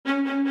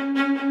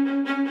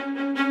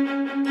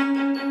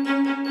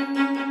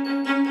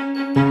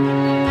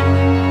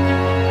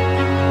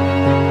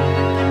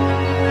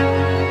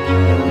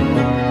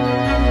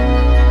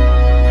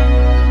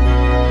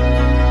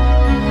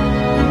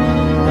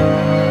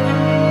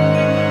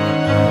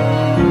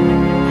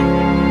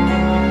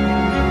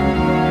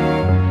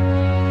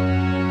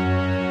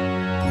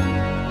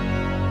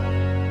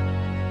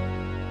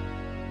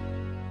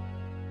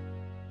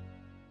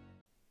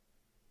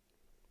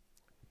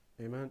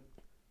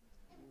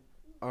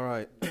All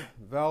right.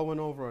 Val went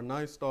over a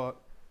nice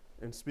thought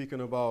in speaking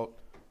about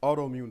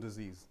autoimmune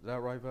disease. Is that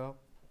right, Val?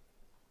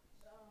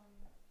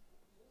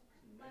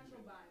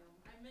 Microbiome.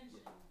 I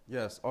mentioned.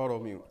 Yes,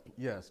 autoimmune.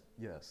 Yes.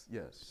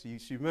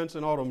 She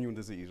mentioned autoimmune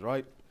disease,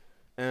 right?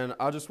 And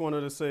I just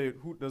wanted to say,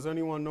 does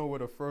anyone know where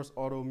the first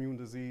autoimmune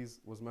disease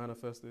was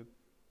manifested?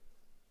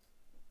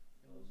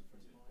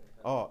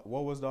 Oh,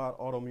 what was the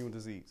autoimmune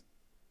disease?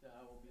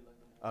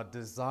 A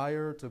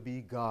desire to be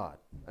God.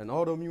 An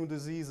autoimmune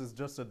disease is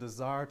just a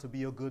desire to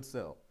be a good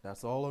cell.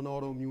 That's all an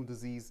autoimmune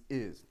disease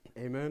is.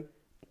 Amen.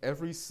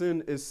 Every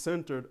sin is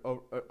centered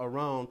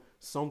around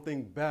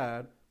something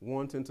bad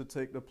wanting to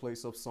take the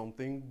place of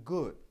something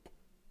good.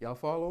 Y'all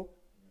follow?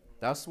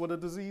 That's what a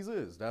disease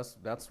is.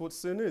 That's what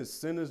sin is.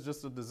 Sin is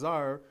just a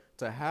desire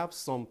to have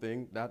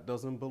something that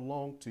doesn't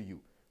belong to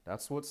you.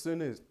 That's what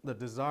sin is. The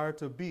desire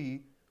to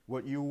be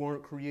what you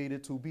weren't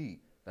created to be.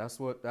 That's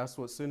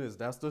what sin is.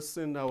 That's the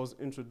sin that was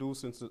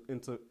introduced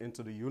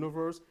into the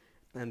universe,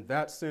 and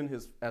that sin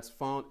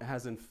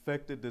has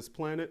infected this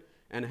planet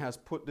and has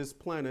put this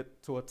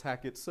planet to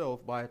attack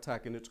itself by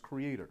attacking its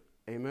creator.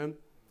 Amen.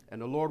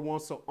 And the Lord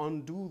wants to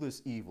undo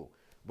this evil,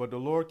 but the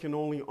Lord can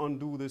only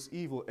undo this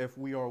evil if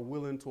we are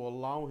willing to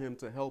allow him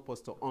to help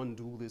us to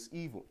undo this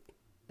evil.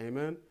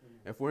 Amen.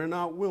 If we're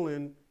not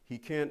willing, he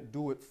can't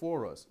do it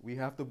for us. We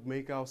have to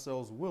make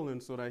ourselves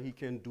willing so that he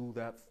can do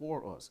that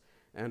for us.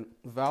 And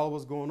Val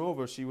was going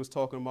over, she was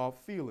talking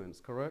about feelings,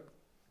 correct?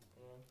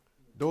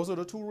 Those are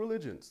the two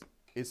religions.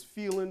 It's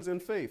feelings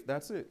and faith.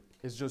 That's it.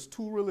 It's just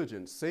two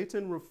religions.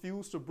 Satan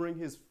refused to bring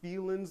his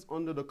feelings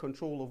under the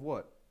control of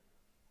what?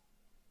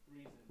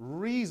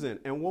 Reason.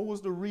 And what was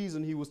the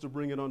reason he was to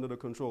bring it under the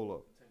control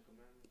of?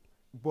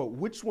 But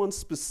which one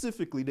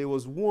specifically? There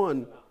was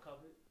one.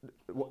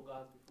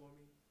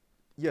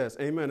 Yes,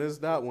 amen. It's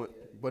that one.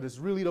 But it's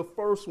really the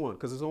first one,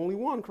 because there's only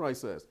one,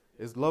 Christ says.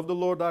 It's love the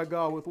Lord thy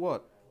God with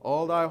what?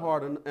 All thy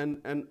heart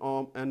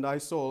and thy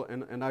soul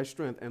and thy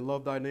strength, and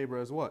love thy neighbor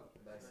as what?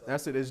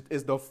 That's it.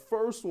 It's the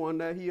first one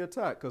that he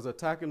attacked, because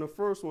attacking the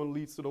first one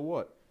leads to the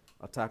what?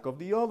 Attack of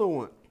the other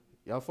one.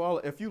 Y'all follow?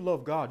 If you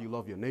love God, you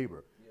love your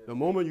neighbor. The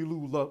moment you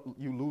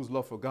lose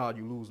love for God,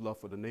 you lose love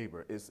for the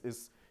neighbor.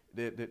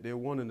 They're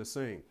one and the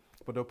same.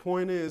 But the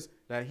point is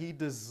that he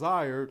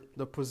desired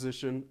the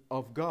position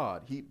of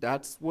God.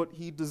 That's what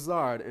he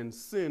desired, and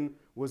sin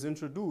was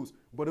introduced.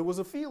 But it was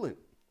a feeling.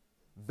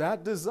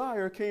 That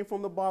desire came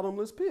from the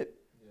bottomless pit.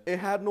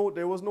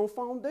 There was no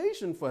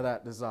foundation for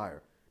that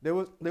desire. There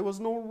was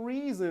no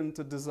reason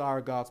to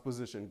desire God's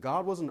position.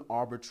 God wasn't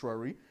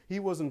arbitrary. He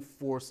wasn't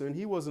forcing.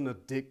 He wasn't a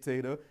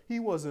dictator. He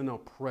wasn't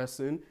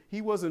oppressing.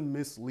 He wasn't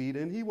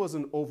misleading. He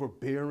wasn't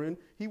overbearing.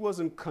 He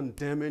wasn't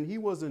condemning. He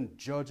wasn't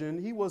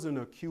judging. He wasn't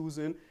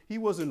accusing. He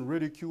wasn't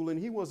ridiculing.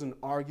 He wasn't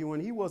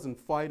arguing. He wasn't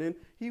fighting.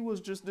 He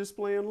was just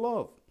displaying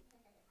love.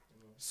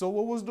 So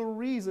what was the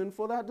reason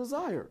for that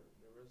desire?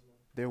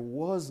 There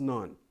was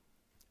none.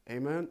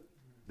 Amen.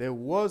 There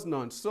was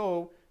none.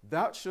 So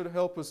that should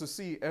help us to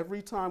see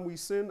every time we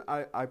sin,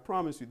 I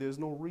promise you, there's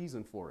no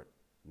reason for it.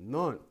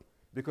 None.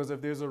 Because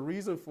if there's a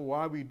reason for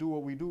why we do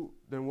what we do,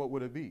 then what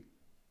would it be?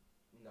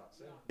 Not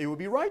sin. It would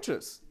be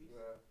righteous. Yeah.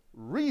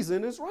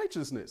 Reason is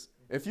righteousness.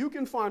 If you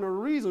can find a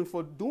reason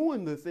for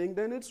doing the thing,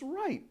 then it's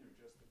right.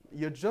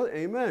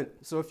 Amen.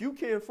 So if you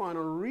can't find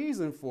a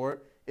reason for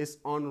it, it's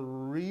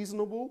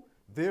unreasonable.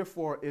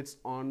 Therefore, it's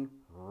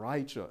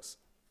unrighteous.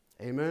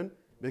 Amen.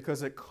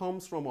 Because it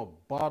comes from a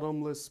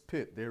bottomless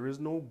pit. There is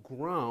no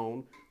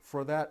ground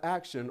for that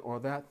action or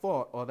that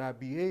thought or that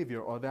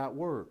behavior or that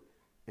word.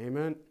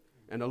 Amen.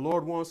 And the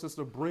Lord wants us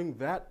to bring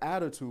that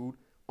attitude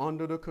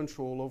under the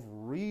control of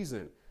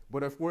reason.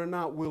 But if we're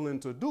not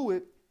willing to do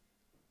it,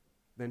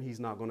 then he's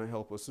not going to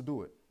help us to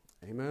do it.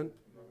 Amen.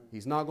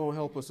 He's not going to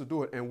help us to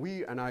do it.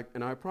 And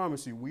I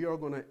promise you, we are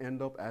going to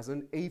end up as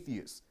an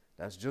atheist.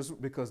 That's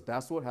just because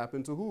that's what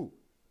happened to who?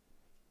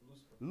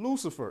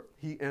 Lucifer.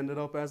 He ended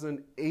up as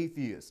an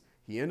atheist.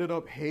 He ended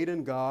up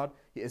hating God.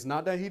 It's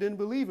not that he didn't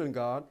believe in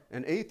God.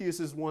 An atheist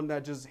is one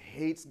that just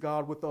hates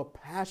God with a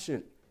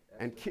passion.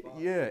 And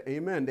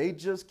amen. They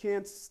just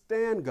can't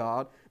stand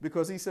God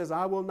because he says,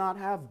 I will not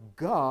have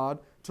God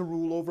to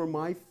rule over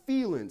my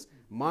feelings.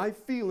 My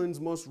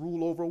feelings must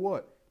rule over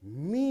what?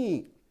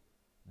 Me.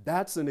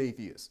 That's an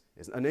atheist.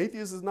 An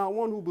atheist is not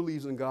one who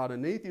believes in God.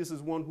 An atheist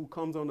is one who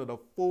comes under the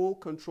full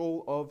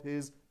control of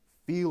his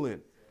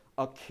feeling.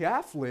 A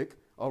Catholic,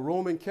 a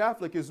Roman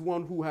Catholic, is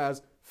one who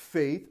has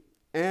faith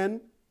and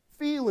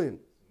feeling.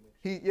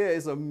 He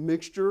is a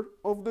mixture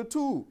of the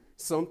two.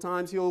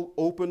 Sometimes he'll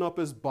open up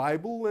his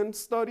Bible and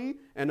study,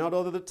 and at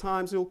other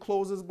times he'll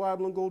close his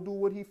Bible and go do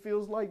what he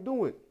feels like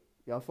doing.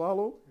 Y'all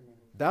follow?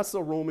 That's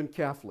a Roman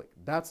Catholic.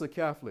 That's a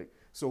Catholic.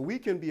 So we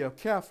can be a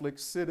Catholic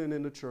sitting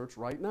in the church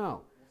right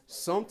now.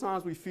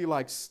 Sometimes we feel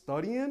like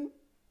studying.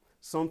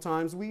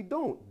 Sometimes we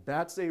don't.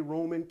 That's a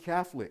Roman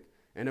Catholic.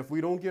 And if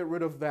we don't get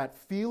rid of that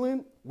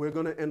feeling, we're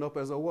going to end up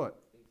as a what?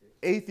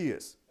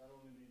 Atheist. That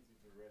only leads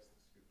you to rest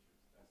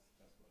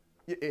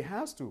the scriptures. It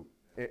has to.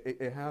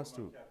 It has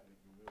to.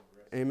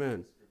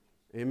 Amen.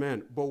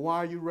 Amen. But why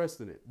are you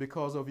resting it?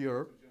 Because of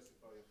your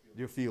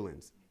your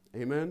feelings.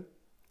 Amen.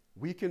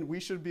 We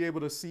should be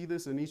able to see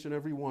this in each and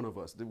every one of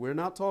us. We're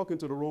not talking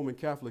to the Roman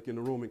Catholic in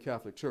the Roman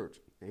Catholic Church.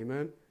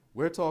 Amen.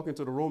 We're talking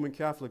to the Roman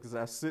Catholics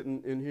that's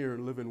sitting in here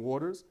in Living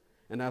Waters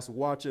and that's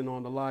watching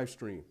on the live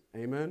stream.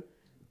 Amen.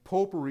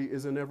 Popery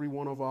is in every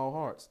one of our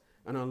hearts.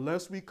 And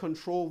unless we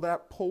control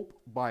that Pope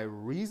by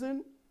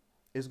reason,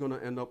 it's going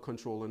to end up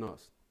controlling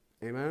us.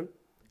 Amen.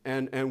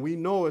 And we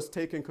know it's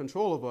taking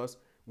control of us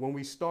when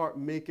we start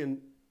making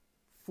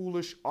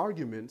foolish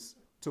arguments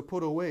to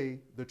put away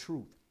the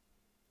truth.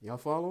 Y'all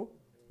follow?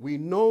 We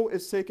know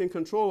it's taking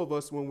control of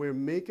us when we're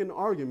making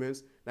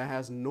arguments that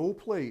has no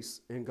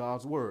place in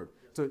God's word.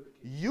 So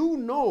you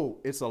know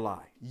it's a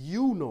lie.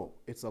 You know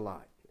it's a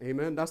lie.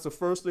 Amen. That's the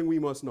first thing we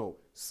must know.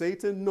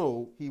 Satan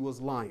knew he was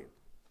lying.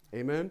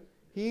 Amen.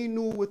 He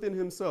knew within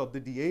himself.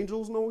 Did the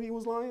angels know he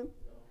was lying?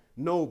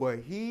 No, but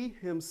he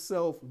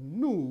himself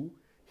knew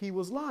he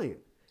was lying.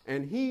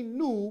 And he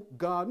knew,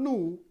 God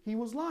knew he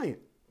was lying.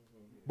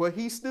 But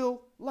he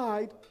still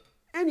lied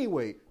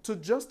anyway to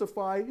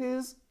justify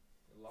his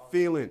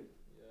feeling.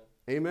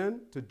 Yeah.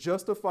 Amen. To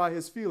justify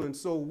his feeling.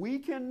 So we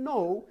can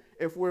know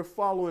if we're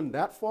following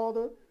that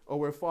Father or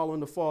we're following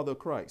the Father of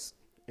Christ.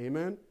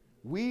 Amen.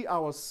 We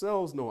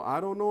ourselves know. I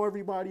don't know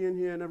everybody in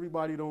here and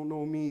everybody don't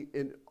know me.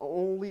 And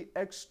only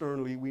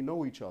externally we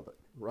know each other.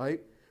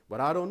 Right.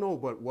 But I don't know.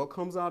 But what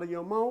comes out of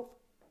your mouth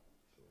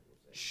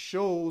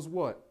shows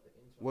what?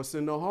 What's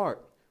in the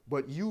heart.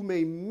 But you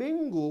may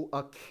mingle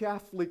a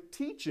Catholic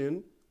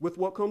teaching with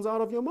what comes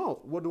out of your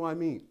mouth. What do I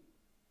mean?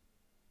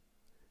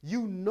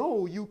 You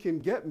know you can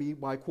get me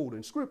by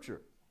quoting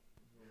scripture.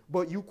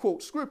 But you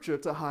quote scripture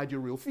to hide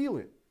your real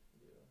feeling.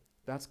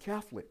 That's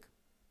Catholic.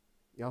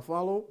 Y'all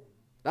follow?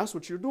 That's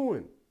what you're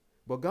doing.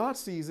 But God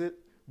sees it.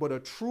 But a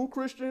true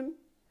Christian,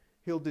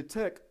 he'll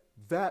detect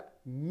that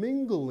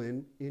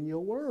mingling in your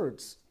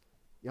words.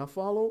 Y'all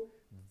follow?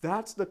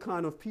 That's the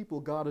kind of people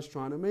God is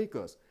trying to make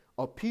us.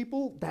 A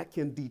people that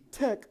can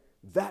detect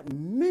that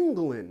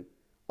mingling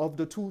of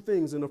the two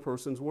things in a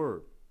person's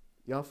word.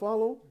 Y'all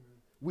follow?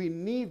 We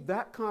need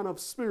that kind of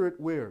spirit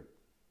where?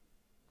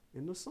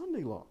 In the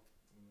Sunday law.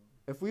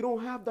 If we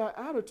don't have that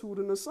attitude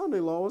in the Sunday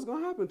law, what's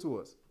going to happen to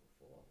us?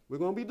 We're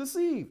going to be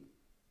deceived.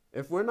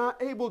 If we're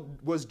not able,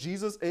 was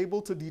Jesus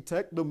able to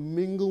detect the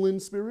mingling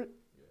spirit?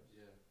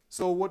 Yeah.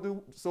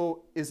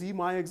 So is he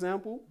my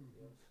example?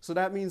 Yeah. So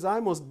that means I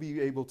must be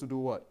able to do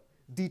what?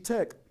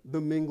 Detect the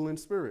mingling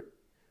spirit.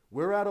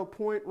 We're at a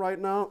point right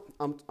now,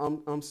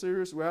 I'm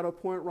serious, we're at a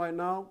point right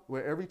now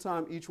where every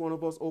time each one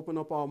of us open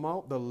up our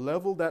mouth, the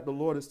level that the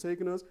Lord has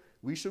taken us,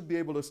 we should be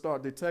able to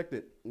start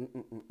detecting,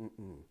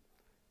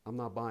 I'm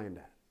not buying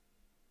that.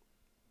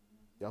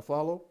 Y'all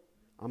follow?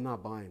 I'm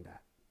not buying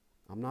that.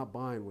 I'm not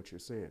buying what you're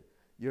saying.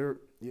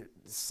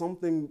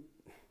 Something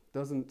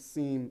doesn't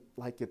seem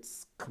like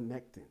it's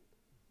connecting.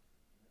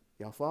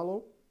 Y'all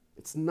follow?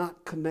 It's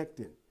not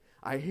connecting.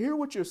 I hear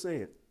what you're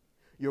saying.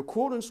 You're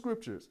quoting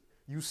scriptures.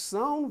 You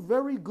sound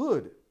very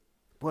good,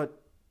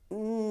 but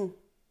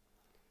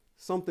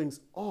something's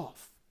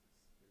off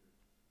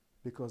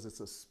because it's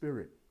a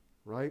spirit,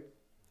 right?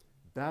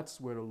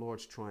 That's where the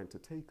Lord's trying to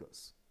take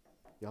us.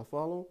 Y'all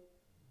follow?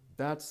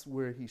 That's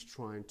where he's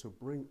trying to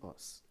bring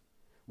us.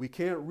 We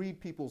can't read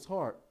people's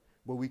heart,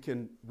 but we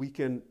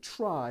can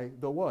try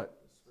the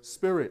what?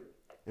 Spirit.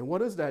 And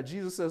what is that?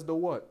 Jesus says the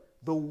what?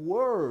 The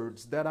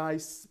words that I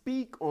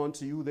speak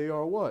unto you, they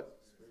are what?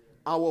 Spirit.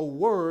 Our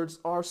words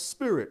are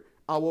spirit.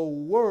 Our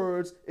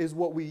words is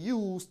what we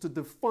use to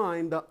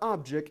define the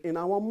object in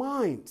our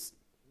minds.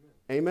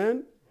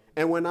 Amen?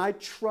 And when I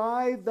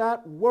try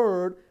that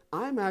word,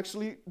 I'm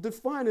actually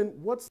defining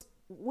what's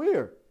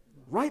where.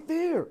 Right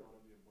there.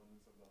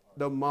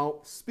 The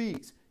mouth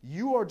speaks.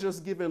 You are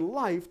just giving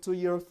life to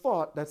your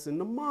thought that's in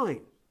the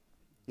mind.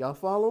 Y'all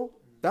follow?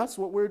 That's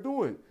what we're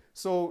doing.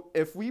 So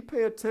if we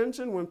pay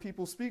attention when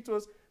people speak to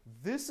us,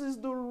 this is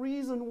the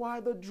reason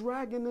why the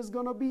dragon is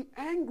going to be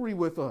angry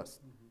with us.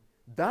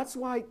 That's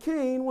why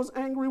Cain was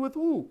angry with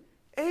who?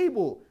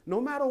 Abel. No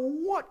matter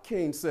what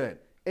Cain said,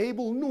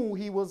 Abel knew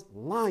he was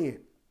lying.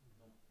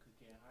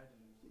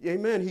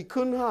 Amen. He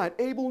couldn't hide.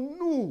 Abel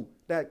knew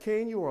that,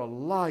 Cain, you are a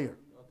liar.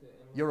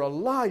 You're a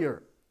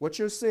liar. What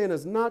you're saying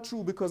is not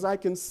true because I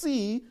can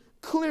see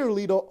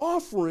clearly the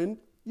offering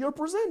you're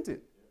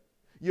presenting.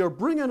 You're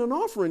bringing an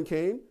offering,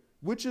 Cain,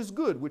 which is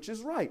good, which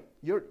is right.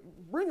 You're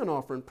bringing an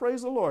offering.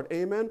 Praise the Lord.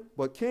 Amen.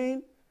 But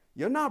Cain,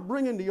 you're not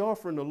bringing the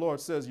offering the Lord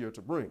says you're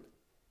to bring.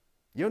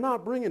 You're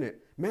not bringing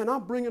it. Man,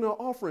 I'm bringing an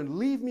offering.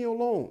 Leave me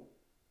alone.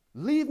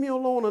 Leave me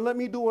alone and let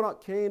me do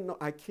what Cain, no,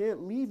 I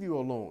can't leave you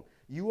alone.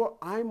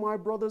 I'm my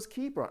brother's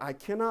keeper. I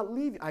cannot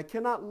leave you. I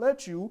cannot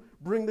let you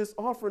bring this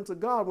offering to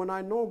God when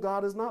I know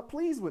God is not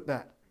pleased with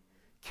that.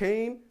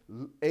 Cain,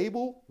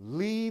 Abel,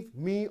 leave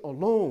me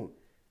alone.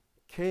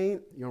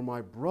 Cain, you're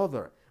my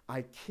brother.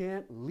 I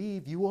can't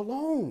leave you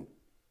alone.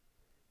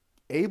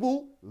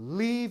 Abel,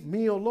 leave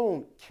me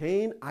alone.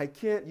 Cain, I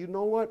can't. You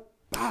know what?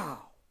 Bow.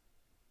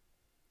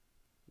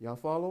 Y'all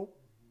follow?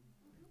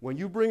 When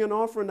you bring an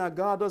offering that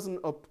God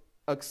doesn't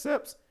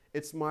accept,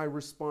 it's my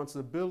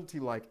responsibility,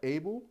 like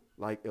Abel,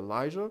 like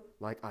Elijah,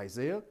 like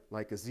Isaiah,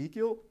 like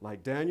Ezekiel,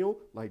 like Daniel,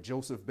 like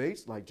Joseph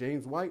Bates, like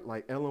James White,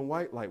 like Ellen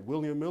White, like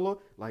William Miller,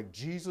 like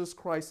Jesus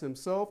Christ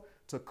himself,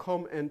 to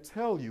come and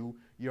tell you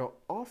your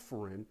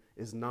offering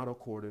is not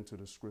according to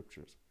the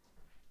scriptures.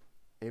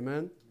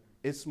 Amen?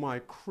 It's my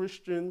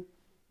Christian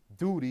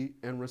duty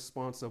and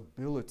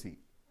responsibility.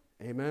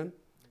 Amen?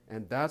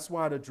 And that's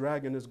why the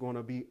dragon is going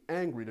to be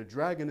angry. The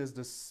dragon is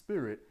the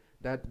spirit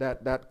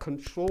that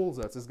controls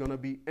us. It's going to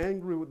be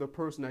angry with the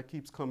person that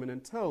keeps coming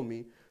and tell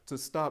me to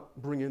stop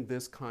bringing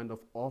this kind of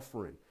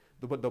offering.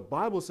 But the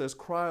Bible says,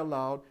 cry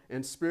aloud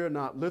and spare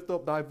not. Lift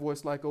up thy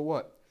voice like a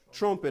what?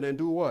 Trumpet, and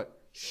do what?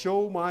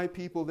 Show my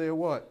people their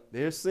what?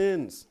 Their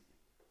sins.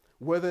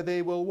 Whether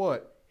they will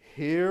what?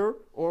 Hear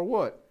or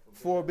what?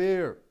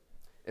 Forbear.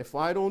 If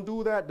I don't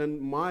do that,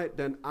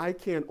 then I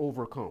can't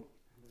overcome.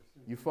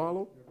 You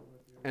follow?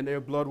 And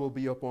their blood will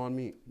be upon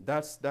me.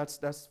 That's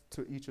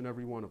to each and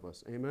every one of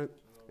us. Amen.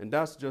 And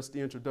that's just the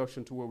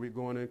introduction to where we're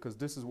going in, because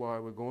this is why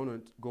we're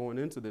going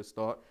into this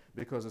thought,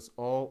 because it's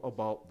all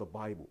about the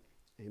Bible.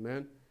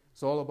 Amen.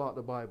 It's all about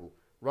the Bible.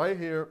 Right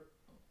here.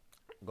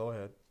 Go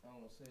ahead. I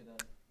want to say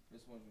that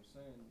this one you're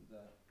saying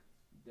that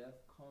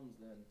death comes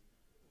then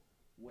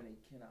when it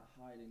cannot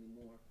hide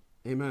anymore.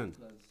 Amen.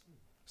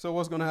 So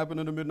what's going to happen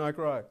in the midnight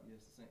cry?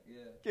 Yes,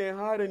 yeah. Can't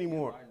hide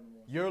anymore.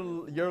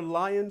 Your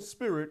lion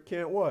spirit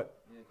can't what?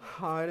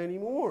 Hide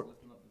anymore.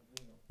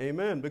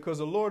 Amen. Because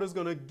the Lord is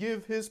going to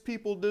give his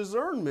people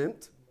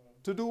discernment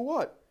to do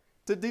what?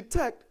 To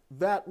detect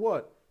that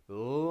what?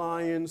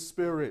 Lion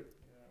spirit.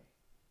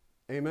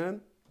 Amen.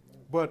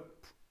 But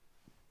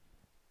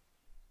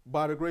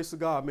by the grace of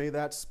God, may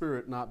that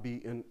spirit not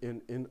be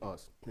in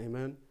us.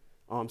 Amen.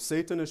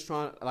 Satan is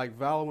trying, like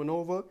Val went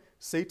over,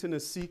 Satan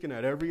is seeking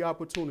at every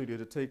opportunity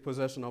to take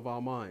possession of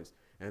our minds.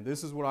 And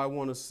this is what I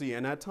want to see.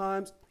 And at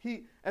times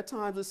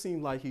it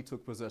seemed like he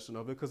took possession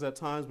of it, because at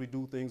times we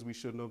do things we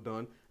shouldn't have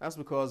done. That's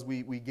because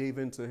we gave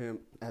in to him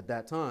at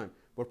that time.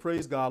 But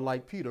praise God,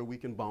 like Peter, we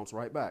can bounce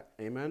right back.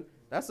 Amen.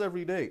 That's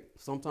every day.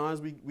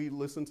 Sometimes we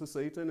listen to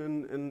Satan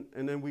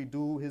and then we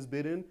do his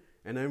bidding.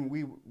 And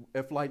then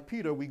if like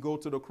Peter, we go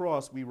to the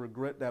cross, we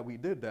regret that we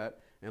did that.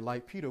 And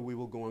like Peter, we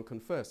will go and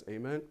confess.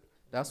 Amen.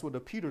 That's what the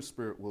Peter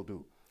spirit will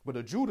do. But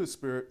the Judas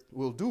spirit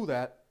will do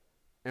that.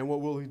 And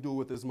what will he do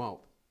with his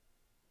mouth?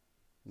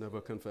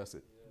 Never confess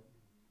it. Yeah.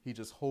 He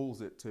just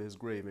holds it to his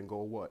grave and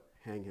go what?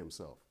 Hang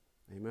himself.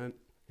 Amen.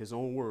 His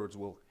own words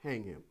will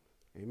hang him.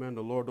 Amen.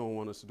 The Lord don't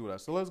want us to do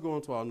that. So let's go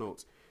into our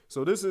notes.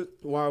 So this is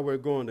why we're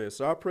going there.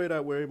 So I pray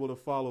that we're able to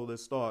follow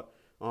this thought.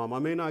 I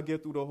may not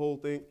get through the whole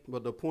thing,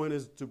 but the point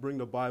is to bring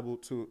the Bible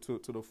to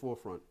the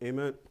forefront.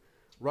 Amen.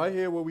 Right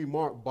here where we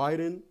mark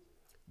Biden,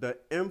 the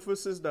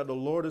emphasis that the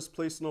Lord is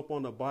placing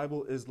upon the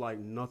Bible is like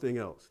nothing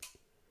else.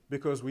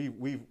 Because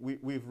we've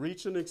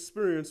reached an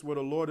experience where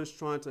the Lord is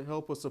trying to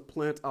help us to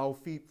plant our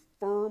feet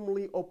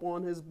firmly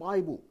upon his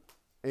Bible.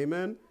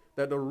 Amen.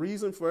 That the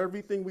reason for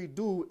everything we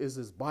do is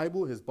his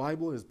Bible, his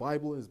Bible, his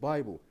Bible, his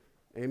Bible.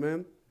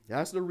 Amen.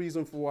 That's the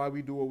reason for why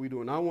we do what we do.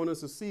 And I want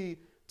us to see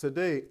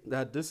today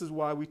that this is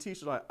why we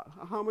teach. Like,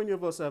 how many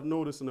of us have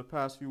noticed in the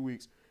past few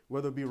weeks,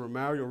 whether it be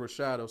Romari or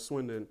Rashad or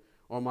Swindon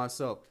or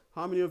myself,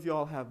 how many of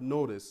y'all have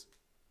noticed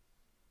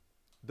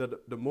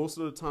that the most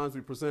of the times we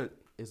present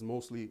is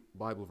mostly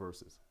Bible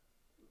verses?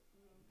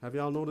 Have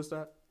y'all noticed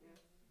that? Yes.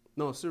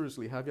 No,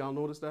 seriously, have y'all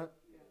noticed that?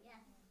 Yes.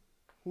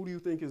 Who do you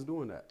think is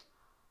doing that?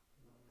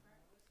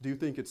 Do you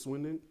think it's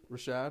Swindon,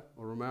 Rashad,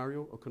 or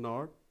Romario, or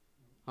Conard?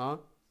 Huh?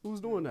 Who's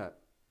doing that?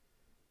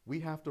 We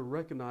have to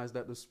recognize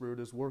that the Spirit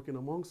is working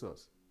amongst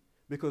us,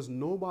 because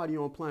nobody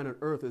on planet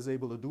Earth is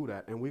able to do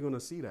that, and we're going to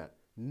see that.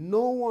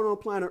 No one on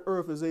planet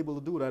Earth is able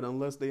to do that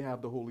unless they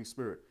have the Holy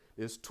Spirit.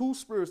 There's two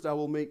spirits that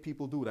will make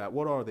people do that.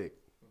 What are they?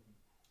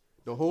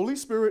 The Holy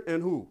Spirit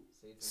and who?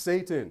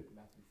 Satan.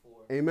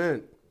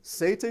 Amen.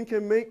 Satan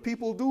can make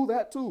people do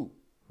that too,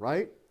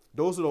 right?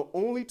 Those are the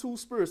only two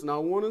spirits. Now I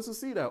want us to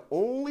see that.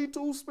 Only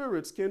two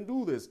spirits can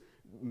do this.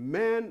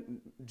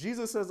 Man,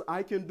 Jesus says,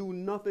 I can do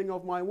nothing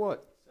of my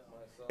what?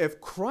 If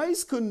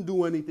Christ couldn't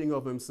do anything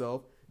of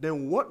himself,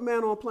 then what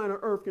man on planet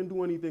Earth can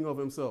do anything of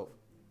himself?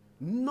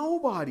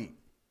 Nobody.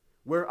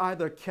 We're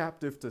either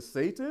captive to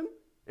Satan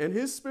and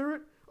his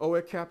spirit, or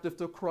we're captive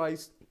to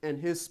Christ and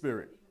his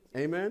spirit.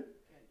 Amen.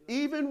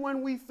 Even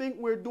when we think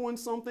we're doing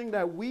something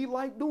that we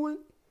like doing,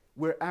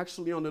 we're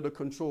actually under the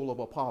control of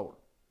a power.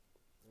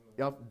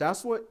 Yeah,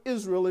 that's what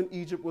Israel in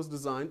Egypt was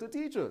designed to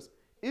teach us.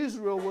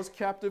 Israel was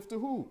captive to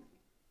who?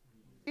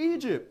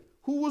 Egypt.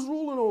 Who was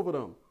ruling over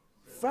them?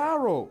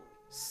 Pharaoh,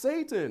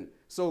 Satan.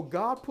 So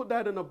God put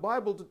that in the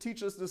Bible to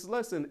teach us this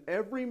lesson.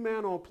 Every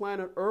man on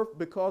planet Earth,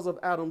 because of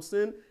Adam's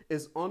sin,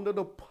 is under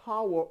the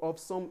power of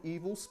some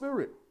evil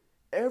spirit.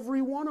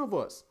 Every one of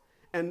us.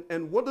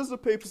 And what does the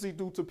papacy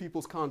do to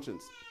people's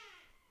conscience?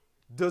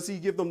 Does he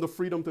give them the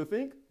freedom to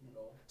think?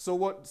 No. So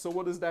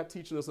what is that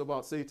teaching us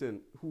about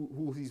Satan,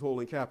 who he's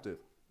holding captive?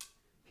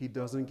 He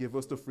doesn't give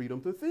us the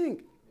freedom to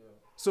think. Yeah.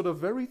 So the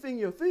very thing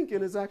you're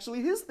thinking is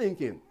actually his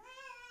thinking.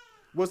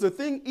 Was the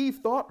thing Eve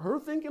thought her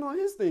thinking or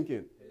his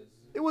thinking? His.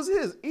 It was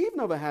his. Eve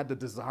never had the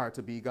desire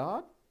to be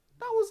God.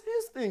 That was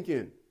his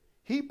thinking.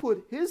 He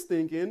put his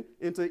thinking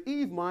into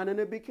Eve's mind and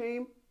it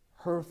became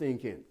her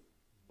thinking.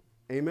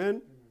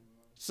 Amen?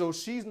 So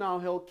she's now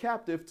held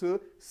captive to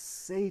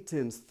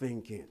Satan's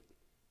thinking.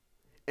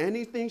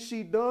 Anything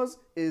she does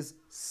is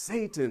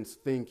Satan's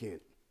thinking.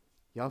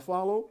 Y'all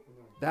follow?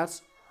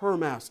 That's her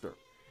master.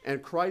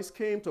 And Christ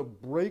came to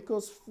break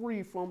us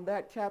free from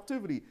that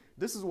captivity.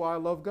 This is why I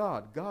love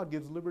God. God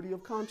gives liberty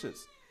of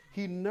conscience.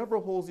 He never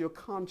holds your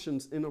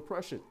conscience in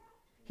oppression.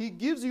 He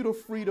gives you the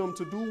freedom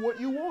to do what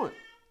you want,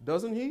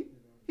 doesn't he?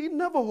 He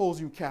never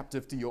holds you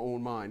captive to your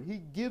own mind. He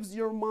gives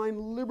your mind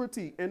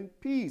liberty and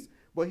peace.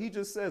 But he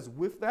just says,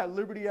 with that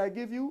liberty I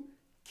give you,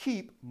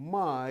 keep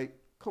my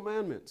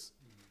commandments.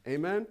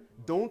 Amen.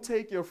 Don't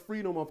take your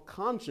freedom of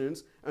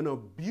conscience and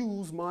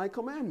abuse my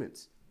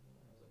commandments.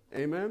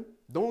 Amen.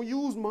 Don't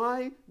use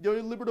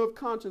your liberty of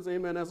conscience,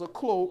 amen, as a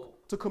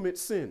cloak to commit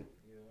sin.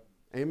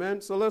 Amen.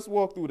 So let's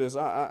walk through this.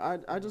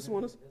 I just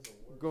want to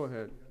go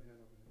ahead.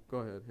 Go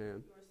ahead, Han. You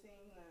were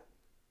saying that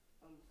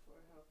for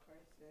how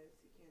Christ says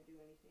he can't do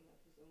anything of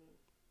his own.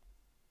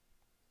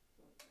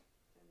 So,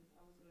 and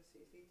I was going to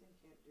say Satan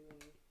can't do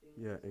anything.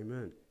 Yeah,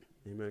 amen.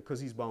 Amen.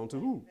 Because he's bound to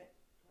who?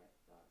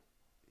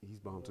 He's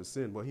bound to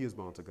sin, but he is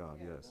bound to God.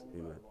 Yes.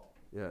 Amen.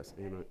 Yes.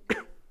 Amen.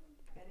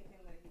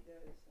 Anything that he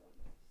does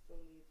still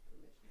needs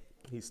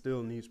permission. He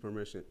still needs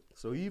permission.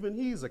 So even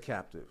he's a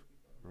captive,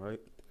 right?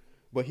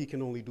 But he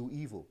can only do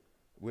evil.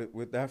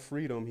 With that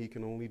freedom, he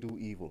can only do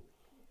evil.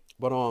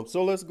 But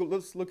so let's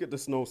look at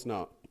the notes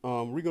now.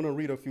 We're gonna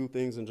read a few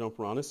things and jump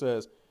around. It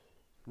says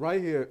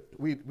right here,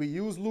 we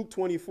use Luke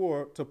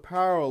 24 to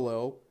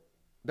parallel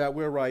that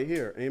we're right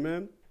here.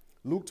 Amen.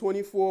 Luke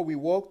 24, we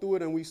walked through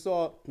it and we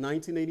saw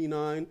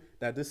 1989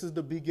 that this is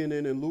the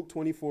beginning and Luke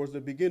 24 is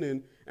the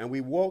beginning. And we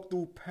walked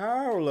through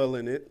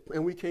paralleling it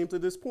and we came to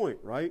this point,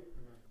 right?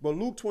 But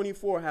Luke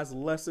 24 has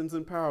lessons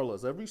and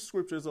parallels. Every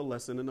scripture is a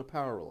lesson and a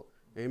parallel.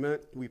 Amen.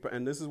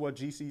 And this is what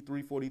GC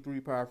 343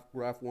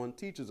 paragraph 1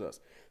 teaches us.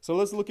 So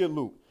let's look at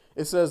Luke.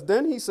 It says,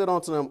 then he said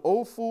unto them,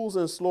 O fools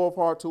and slow of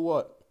heart to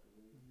what?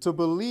 To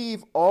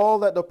believe all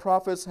that the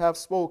prophets have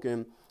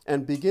spoken,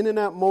 and beginning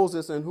at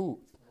Moses and who?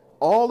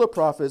 All the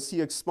prophets, he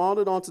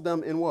expounded unto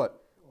them in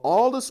what?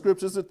 All the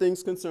scriptures, the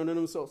things concerning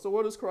himself. So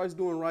what is Christ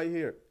doing right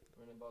here?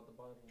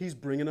 He's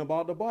bringing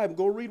about the Bible.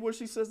 Go read what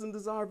she says in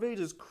Desire of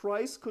Ages.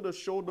 Christ could have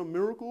showed them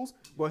miracles,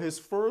 but his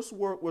first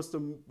work was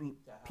to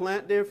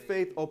plant their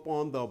faith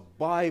upon the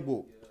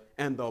Bible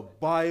and the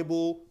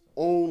Bible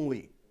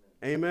only.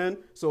 Amen.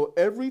 So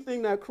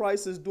everything that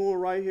Christ is doing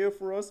right here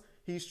for us,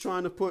 he's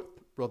trying to put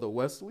Brother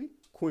Wesley,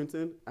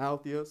 Quentin,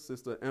 Althea,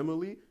 Sister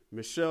Emily,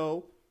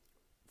 Michelle,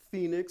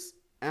 Phoenix,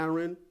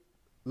 Aaron,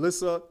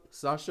 Lissa,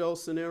 Sachel,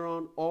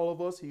 Cineron, all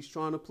of us, he's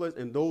trying to place,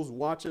 and those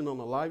watching on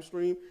the live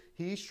stream,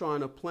 he's trying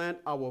to plant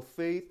our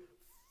faith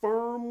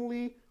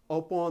firmly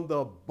upon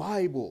the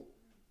Bible.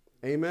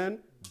 Amen.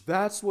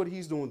 That's what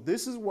he's doing.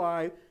 This is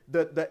why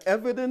the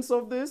evidence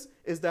of this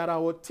is that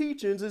our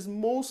teachings is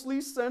mostly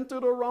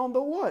centered around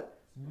the what?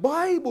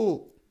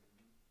 Bible.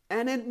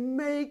 And it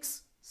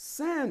makes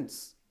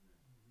sense.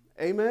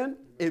 Amen.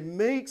 It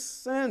makes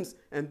sense.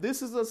 And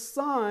this is a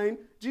sign.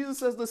 Jesus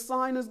says the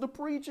sign is the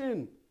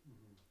preaching.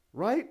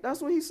 Right?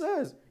 That's what he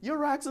says.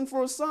 You're asking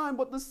for a sign,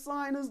 but the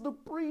sign is the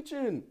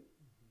preaching.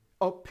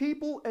 A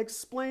people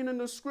explaining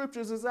the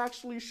scriptures is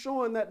actually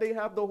showing that they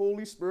have the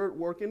Holy Spirit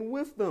working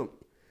with them.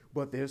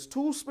 But there's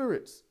two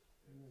spirits.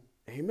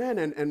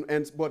 Amen.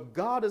 But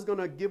God is going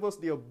to give us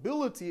the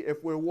ability,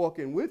 if we're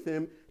walking with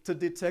him, to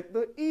detect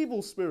the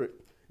evil spirit.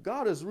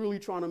 God is really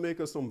trying to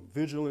make us some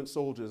vigilant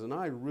soldiers, and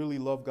I really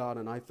love God,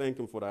 and I thank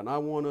him for that. And I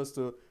want us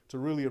to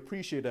really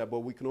appreciate that,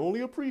 but we can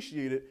only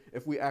appreciate it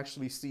if we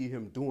actually see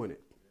him doing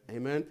it.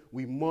 Amen.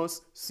 We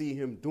must see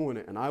him doing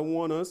it. And I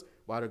want us,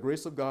 by the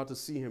grace of God, to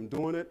see him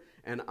doing it.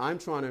 And I'm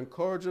trying to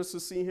encourage us to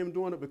see him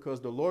doing it,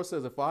 because the Lord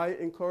says if I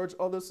encourage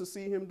others to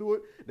see him do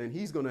it, then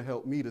he's going to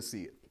help me to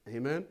see it.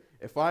 Amen.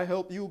 If I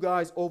help you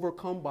guys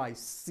overcome by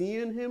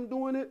seeing him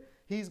doing it,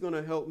 he's going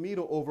to help me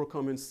to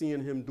overcome in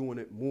seeing him doing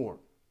it more.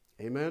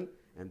 Amen.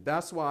 And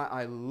that's why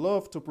I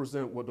love to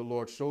present what the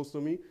Lord shows to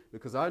me,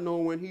 because I know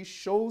when he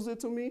shows it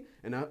to me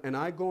and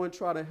I go and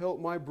try to help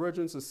my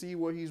brethren to see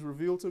what he's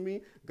revealed to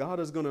me, God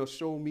is going to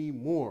show me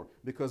more,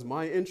 because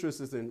my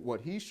interest is in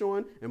what he's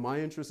showing and my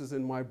interest is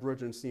in my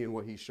brethren seeing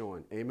what he's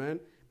showing. Amen.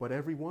 But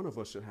every one of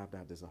us should have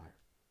that desire.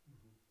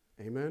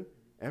 Amen.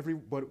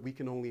 But we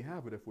can only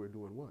have it if we're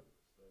doing what?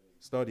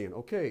 Studying.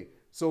 Okay.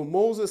 So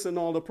Moses and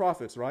all the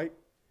prophets, right?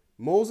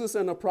 Moses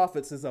and the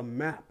prophets is a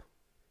map.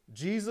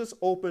 Jesus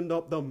opened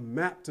up the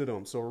map to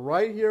them. So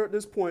right here at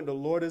this point, the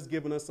Lord has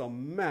given us a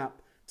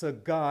map to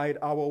guide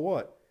our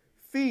what?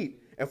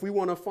 Feet. If we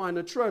want to find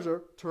a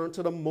treasure, turn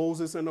to the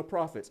Moses and the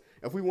prophets.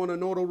 If we want to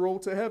know the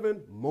road to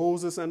heaven,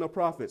 Moses and the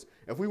prophets.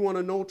 If we want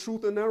to know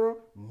truth and error,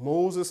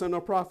 Moses and the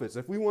prophets.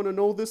 If we want to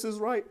know this is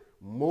right,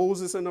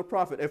 Moses and the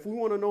prophet. If we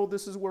want to know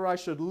this is where I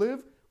should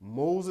live,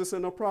 Moses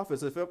and the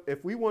prophets.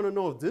 If we want to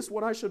know if this is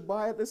what I should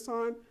buy at this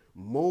time,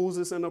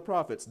 Moses and the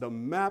prophets. The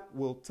map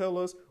will tell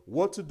us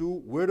what to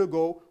do, where to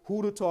go,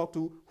 who to talk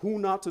to, who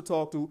not to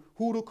talk to,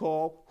 who to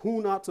call,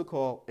 who not to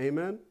call.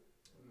 Amen?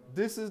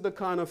 This is the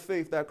kind of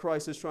faith that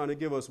Christ is trying to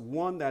give us,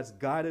 one that's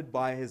guided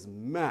by his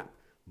map,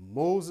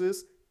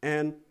 Moses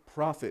and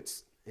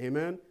prophets.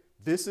 Amen?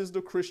 This is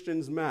the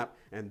Christian's map,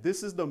 and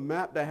this is the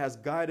map that has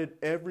guided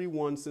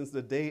everyone since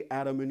the day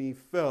Adam and Eve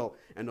fell.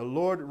 And the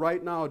Lord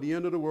right now at the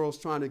end of the world is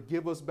trying to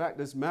give us back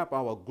this map,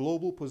 our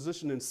global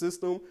positioning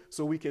system,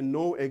 so we can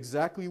know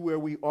exactly where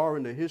we are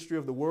in the history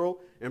of the world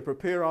and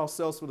prepare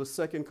ourselves for the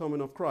second coming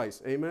of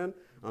Christ. Amen?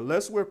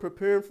 Unless we're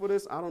preparing for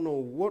this, I don't know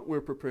what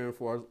we're preparing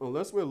for.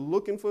 Unless we're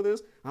looking for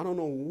this, I don't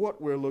know what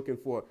we're looking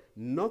for.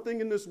 Nothing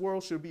in this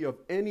world should be of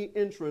any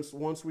interest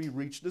once we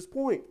reach this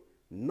point.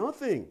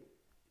 Nothing.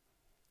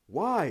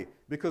 Why?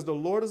 Because the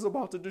Lord is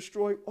about to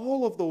destroy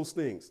all of those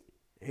things.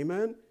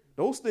 Amen?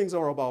 Those things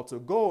are about to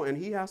go, and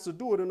he has to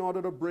do it in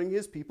order to bring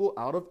his people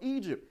out of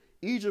Egypt.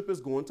 Egypt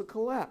is going to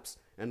collapse,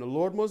 and the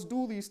Lord must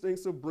do these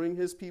things to bring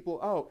his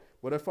people out.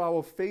 But if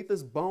our faith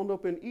is bound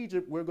up in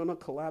Egypt, we're going to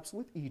collapse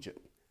with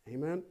Egypt.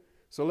 Amen?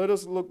 So let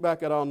us look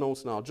back at our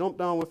notes now. Jump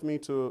down with me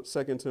to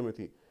 2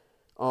 Timothy.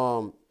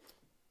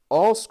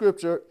 All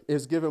scripture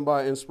is given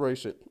by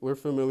inspiration. We're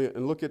familiar.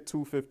 And look at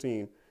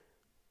 2:15.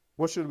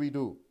 What should we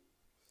do?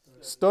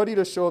 Study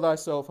to show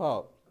thyself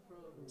how.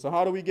 So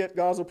how do we get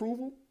God's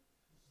approval?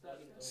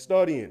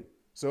 Studying.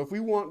 So if we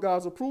want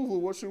God's approval,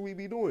 what should we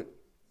be doing?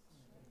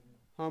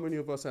 How many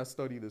of us have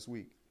studied this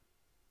week?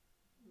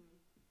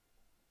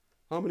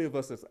 How many of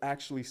us has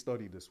actually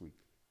studied this week?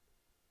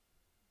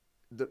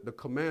 The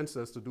command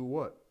says to do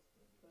what?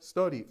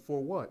 Study.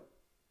 For what?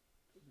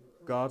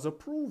 God's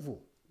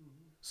approval.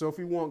 So if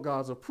we want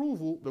God's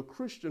approval, the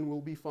Christian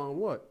will be found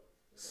what?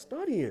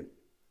 Studying.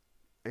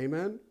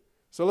 Amen?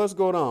 So let's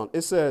go down.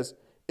 It says,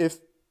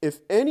 if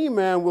any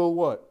man will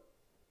what?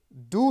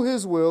 Do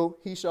his will,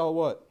 he shall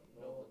what?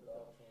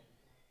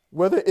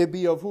 Whether it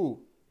be of who?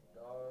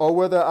 Or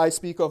whether I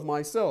speak of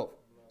myself.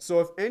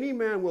 So if any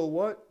man will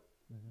what?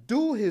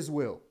 Do his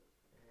will.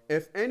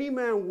 If any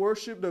man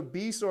worship the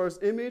beast or his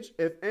image,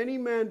 if any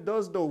man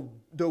does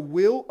the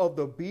will of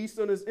the beast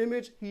and his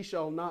image, he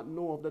shall not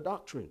know of the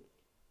doctrine.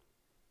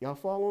 Y'all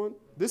following?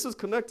 This is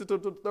connected to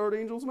the third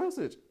angel's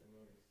message.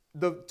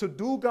 To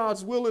do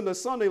God's will in the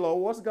Sunday law.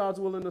 What's God's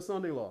will in the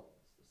Sunday law?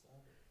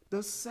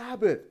 The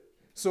Sabbath.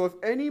 So if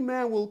any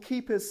man will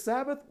keep his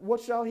Sabbath, what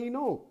shall he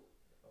know?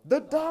 The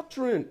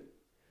doctrine.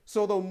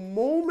 So the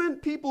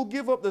moment people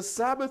give up the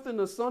Sabbath in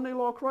the Sunday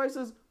law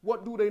crisis,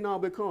 what do they now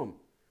become?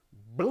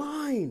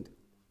 Blind.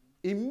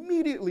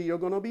 Immediately you're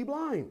going to be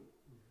blind.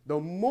 The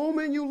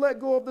moment you let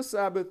go of the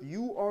Sabbath,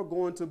 you are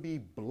going to be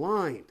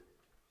blind.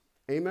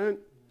 Amen.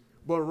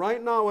 But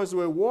right now, as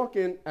we're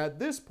walking at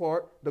this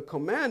part, the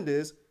command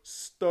is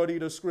study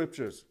the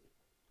scriptures.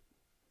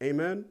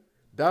 Amen.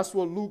 That's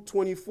what Luke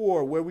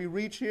 24, where we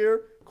reach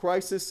here,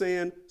 Christ is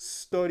saying,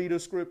 study the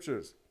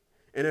scriptures.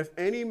 And if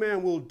any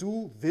man will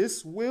do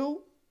this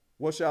will,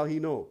 what shall he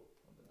know?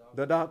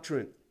 The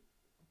doctrine.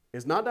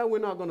 It's not that we're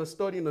not going to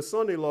study in the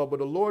Sunday law, but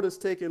the Lord is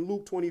taking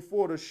Luke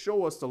 24 to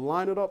show us, to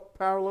line it up,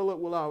 parallel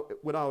it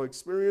with our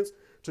experience,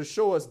 to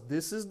show us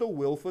this is the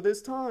will for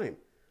this time.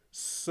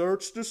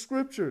 Search the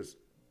scriptures.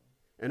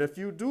 And if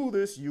you do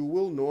this, you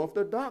will know of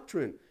the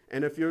doctrine.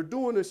 And if you're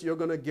doing this, you're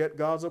going to get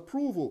God's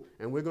approval.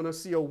 And we're going to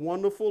see a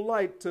wonderful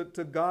light to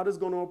God is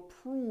going to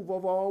approve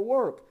of our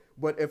work.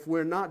 But if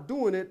we're not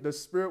doing it, the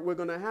spirit we're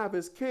going to have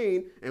is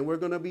Cain, and we're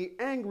going to be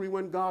angry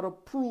when God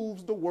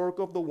approves the work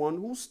of the one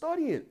who's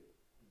studying.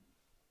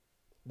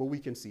 But we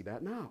can see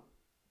that now.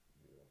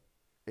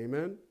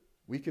 Amen?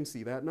 We can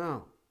see that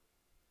now.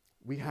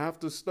 We have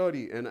to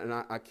study, and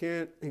I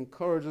can't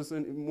encourage us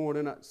any more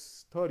than that.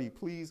 Study,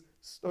 please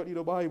study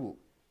the Bible.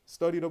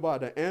 Study the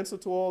Bible. The answer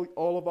to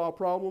all of our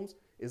problems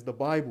is the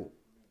Bible.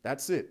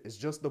 That's it. It's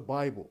just the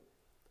Bible.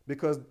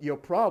 Because your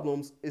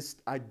problems,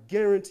 I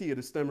guarantee it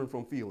is stemming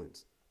from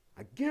feelings.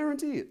 I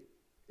guarantee it.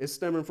 It's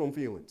stemming from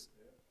feelings.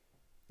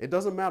 It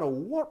doesn't matter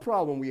what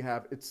problem we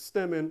have, it's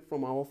stemming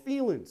from our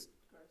feelings.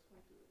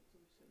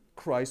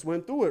 Christ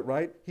went through it,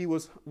 right? He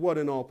was what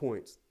in all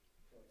points?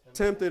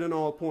 Tempted in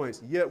all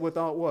points, yet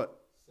without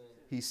what?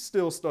 He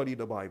still studied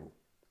the Bible.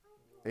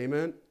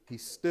 Amen. He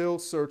still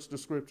searched the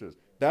scriptures.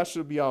 That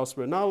should be our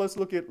spirit. Now let's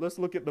look at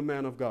the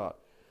man of God.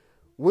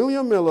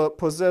 William Miller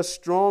possessed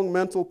strong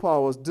mental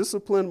powers,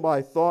 disciplined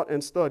by thought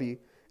and study,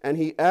 and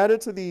he added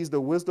to these the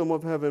wisdom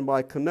of heaven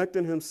by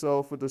connecting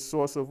himself with the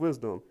source of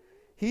wisdom.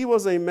 He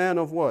was a man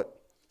of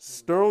what?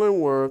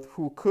 Sterling worth,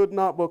 who could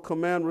not but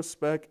command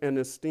respect and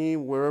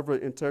esteem wherever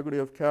integrity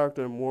of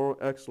character and moral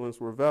excellence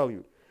were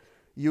valued.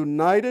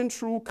 Uniting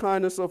true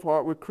kindness of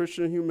heart with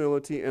Christian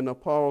humility and the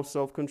power of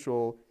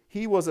self-control,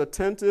 he was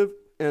attentive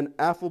and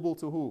affable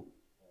to who?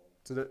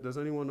 Does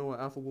anyone know what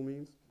affable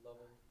means?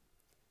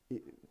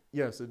 Loving.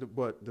 Yes,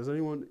 but does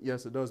anyone?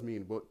 Yes, it does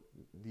mean. But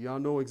do y'all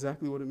know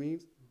exactly what it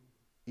means?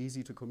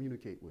 Easy to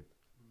communicate with.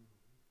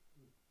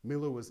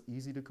 Miller was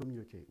easy to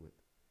communicate with.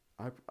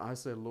 I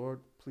said, Lord,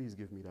 please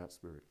give me that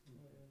spirit.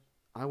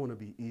 I want to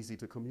be easy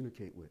to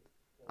communicate with.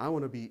 I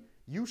want to be,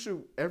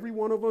 every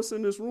one of us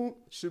in this room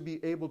should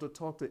be able to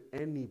talk to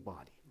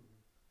anybody.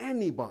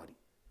 Anybody.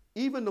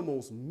 Even the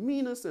most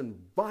meanest and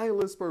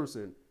vilest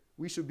person,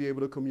 we should be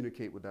able to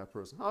communicate with that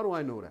person. How do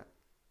I know that?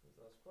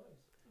 That's Christ.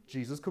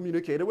 Jesus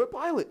communicated with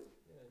Pilate.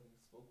 Yeah, he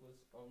spoke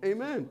with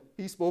Amen.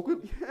 He spoke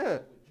with,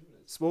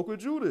 spoke with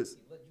Judas.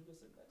 He let Judas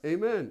sit next.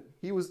 Amen.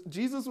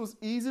 Jesus was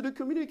easy to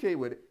communicate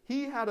with.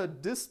 He had a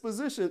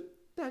disposition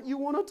that you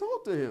want to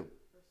talk to him.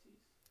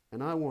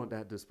 And I want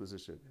that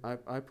disposition.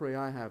 I pray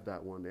I have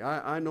that one day.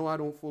 I know I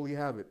don't fully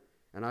have it.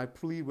 And I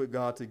plead with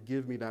God to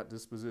give me that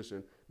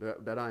disposition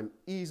that I'm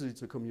easy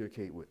to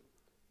communicate with.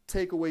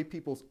 Take away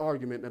people's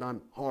argument that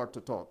I'm hard to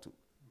talk to.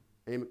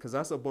 Amen. Because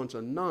that's a bunch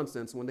of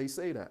nonsense when they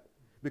say that.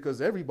 Because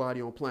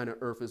everybody on planet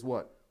Earth is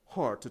what?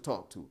 Hard to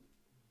talk to.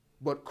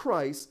 But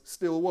Christ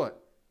still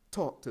what?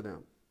 Talk to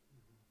them.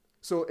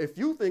 So if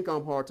you think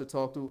I'm hard to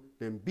talk to,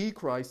 then be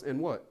Christ and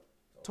what?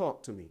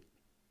 Talk to me.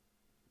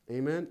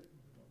 Amen.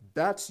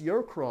 That's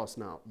your cross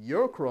now.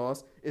 Your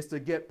cross is to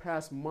get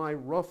past my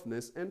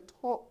roughness and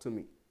talk to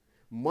me.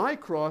 My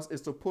cross is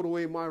to put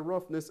away my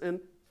roughness and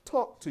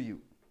talk to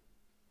you.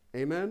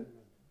 Amen.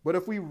 But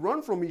if we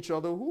run from each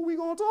other, who are we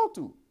going to talk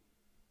to?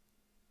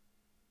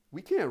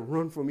 We can't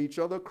run from each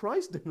other.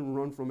 Christ didn't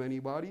run from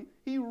anybody.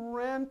 He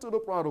ran to the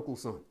prodigal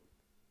son.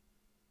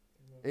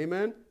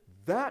 Amen.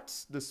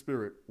 That's the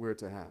spirit we're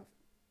to have.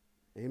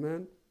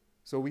 Amen.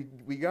 So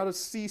we got to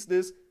cease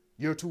this.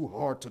 You're too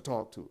hard to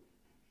talk to.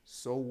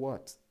 So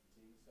what?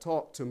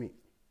 Talk to me.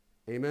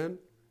 Amen.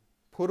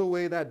 Put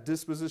away that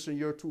disposition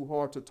you're too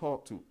hard to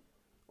talk to.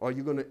 Or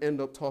you're going to end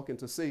up talking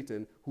to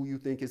Satan, who you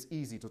think is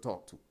easy to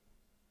talk to.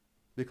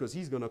 Because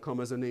he's going to come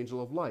as an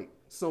angel of light.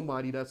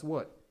 Somebody that's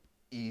what?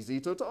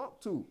 Easy to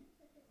talk to.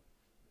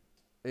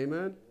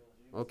 Amen.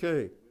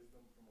 Okay.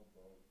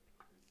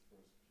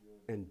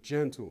 And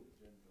gentle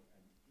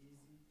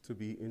to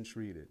be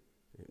entreated.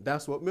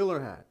 That's what Miller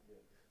had.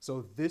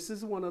 So this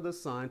is one of the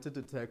signs to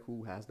detect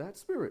who has that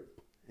spirit.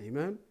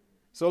 Amen.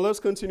 So let's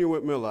continue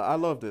with Miller. I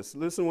love this.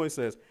 Listen what he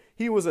says.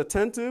 He was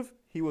attentive.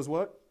 He was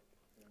what?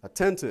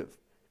 Attentive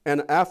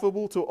and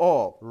affable to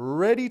all.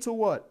 Ready to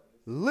what?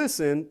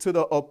 Listen to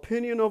the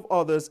opinion of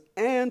others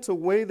and to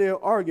weigh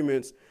their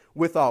arguments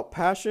without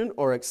passion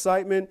or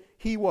excitement.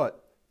 He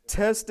what?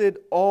 Tested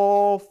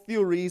all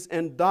theories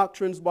and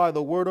doctrines by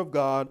the word of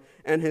God,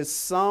 and his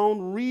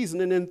sound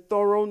reasoning and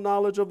thorough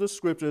knowledge of the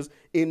scriptures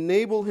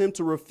enabled him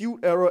to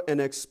refute error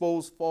and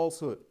expose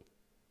falsehood.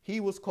 He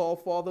was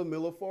called Father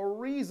Miller for a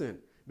reason,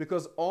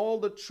 because all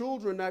the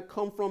children that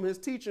come from his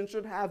teaching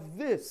should have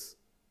this.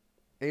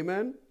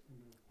 Amen.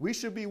 We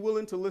should be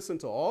willing to listen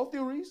to all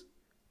theories,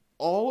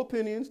 all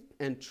opinions,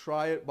 and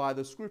try it by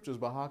the scriptures.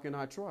 But how can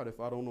I try it if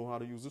I don't know how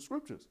to use the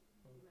scriptures?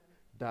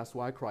 That's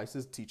why Christ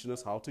is teaching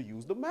us how to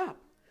use the map.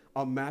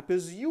 A map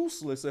is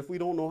useless if we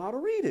don't know how to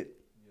read it.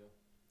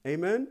 Yeah.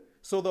 Amen.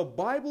 So the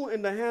Bible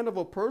in the hand of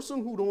a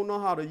person who don't know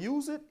how to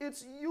use it,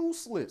 it's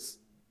useless.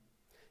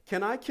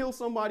 Can I kill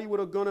somebody with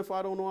a gun if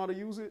I don't know how to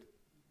use it?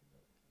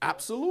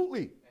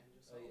 Absolutely.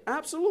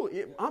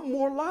 Absolutely. I'm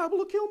more liable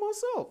to kill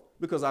myself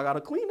because I got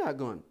to clean that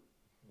gun.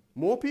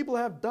 More people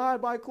have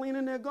died by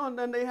cleaning their gun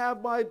than they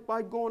have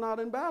by going out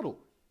in battle.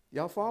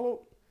 Y'all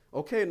follow?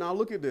 Okay, now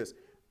look at this.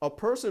 A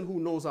person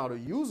who knows how to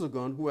use a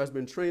gun, who has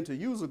been trained to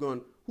use a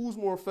gun, who's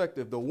more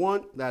effective? The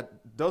one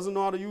that doesn't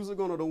know how to use a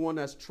gun or the one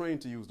that's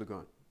trained to use the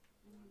gun?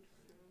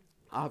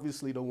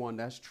 Obviously the one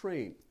that's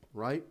trained,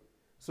 right?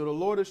 So the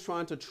Lord is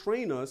trying to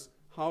train us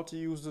how to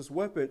use this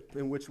weapon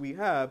in which we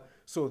have,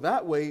 so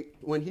that way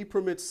when he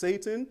permits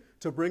Satan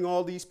to bring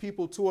all these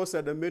people to us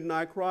at the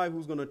midnight cry,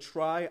 who's going to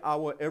try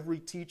our every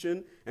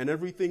teaching and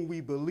everything we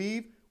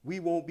believe, we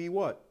won't be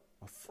what?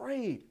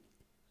 Afraid.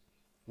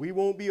 We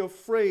won't be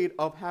afraid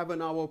of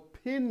having our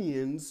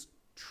opinions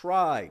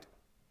tried.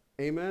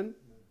 Amen.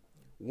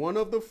 One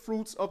of the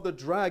fruits of the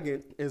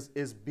dragon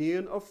is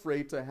being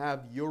afraid to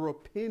have your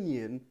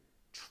opinion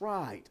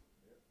tried.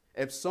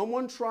 If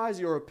someone tries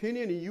your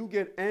opinion and you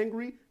get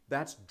angry,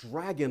 that's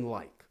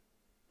dragon-like.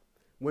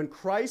 When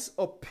Christ's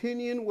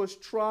opinion was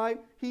tried,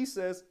 he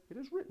says, it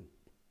is written.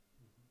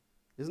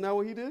 Isn't that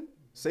what he did?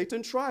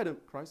 Satan tried him.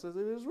 Christ says,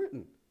 it is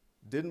written.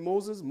 Didn't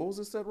Moses?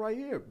 Moses said right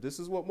here, this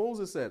is what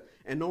Moses said.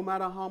 And no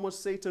matter how much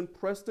Satan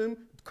pressed him,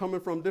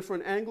 coming from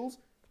different angles,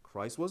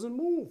 Christ wasn't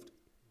moved.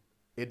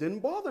 It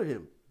didn't bother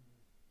him.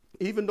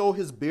 Even though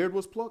his beard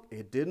was plucked,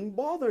 it didn't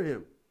bother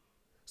him.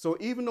 So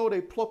even though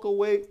they pluck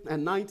away at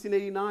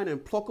 1989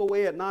 and pluck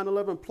away at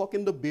 9/11,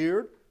 plucking the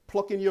beard,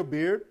 plucking your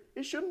beard,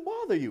 it shouldn't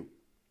bother you.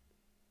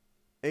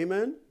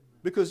 Amen?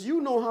 Because you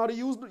know how to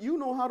you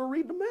know how to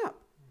read the map.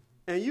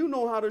 And you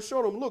know how to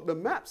show them, look, the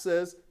map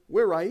says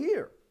we're right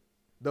here.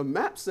 The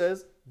map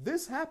says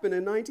this happened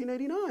in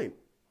 1989.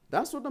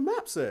 That's what the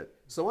map said.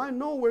 So I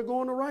know we're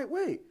going the right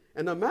way.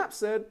 And the map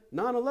said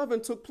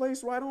 9/11 took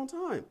place right on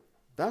time.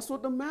 That's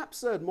what the map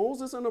said.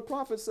 Moses and the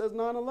prophet says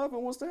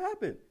 9/11 was to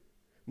happen.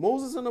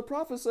 Moses and the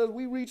prophet says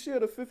we reach here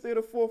the 5th day of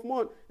the 4th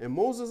month. And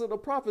Moses and the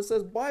prophet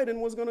says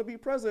Biden was going to be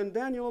president,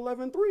 Daniel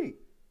 11:3.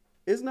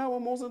 Isn't that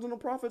what Moses and the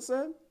prophet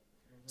said?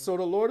 So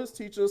the Lord is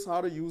teaching us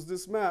how to use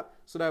this map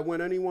so that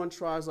when anyone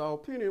tries our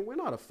opinion, we're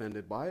not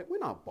offended by it. We're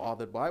not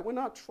bothered by it. We're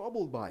not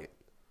troubled by it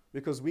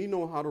because we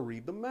know how to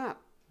read the map.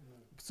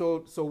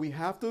 So we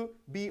have to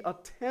be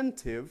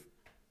attentive.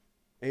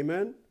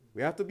 Amen.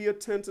 We have to be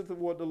attentive to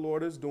what the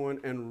Lord is doing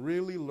and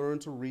really learn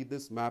to read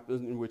this map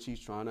in which he's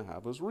trying to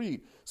have us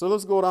read. So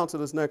let's go down to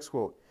this next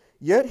quote.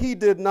 Yet he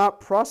did not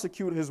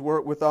prosecute his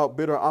work without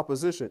bitter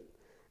opposition.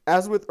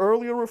 As with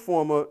earlier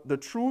reformer, the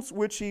truths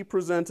which he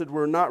presented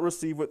were not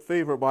received with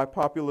favor by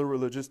popular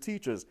religious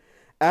teachers.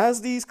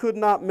 As these could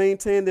not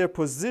maintain their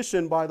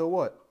position by the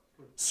what?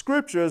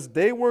 Scriptures,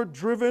 they were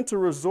driven to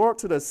resort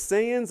to the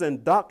sayings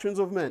and doctrines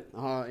of men.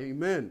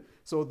 Amen.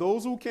 So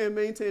those who can't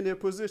maintain their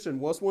position,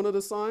 what's one of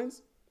the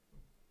signs?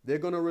 They're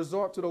going to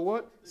resort to the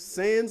what?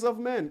 Sayings of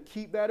men.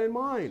 Keep that in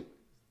mind.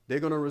 They're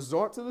going to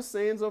resort to the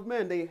sayings of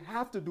men. They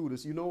have to do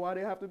this. You know why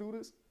they have to do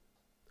this?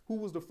 Who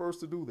was the first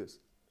to do this?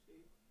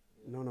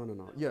 No.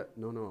 Yeah,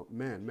 no.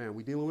 Man.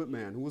 We're dealing with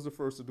man. Who was the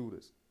first to do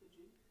this?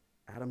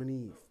 Adam and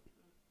Eve.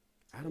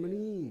 Adam and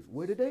Eve.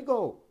 Where did they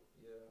go?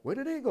 Where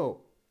did they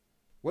go?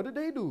 What did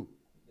they do?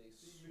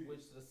 They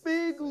switched the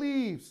fig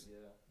leaves. Yeah.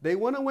 They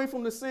went away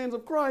from the sayings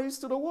of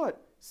Christ to the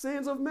what?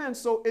 Sayings of men.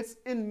 So it's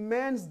in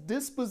man's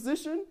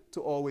disposition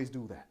to always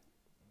do that.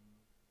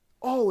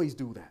 Always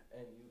do that.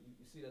 And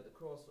you see that the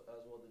cross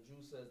as well, the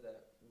Jew says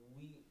that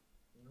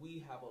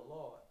we have a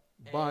law.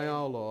 By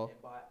our law,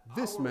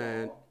 this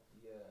man,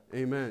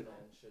 amen,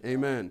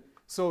 amen.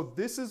 So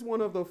this is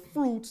one of the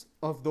fruits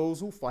of those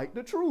who fight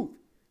the truth.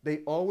 They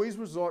always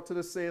resort to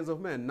the sayings of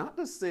men, not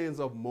the sayings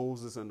of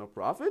Moses and the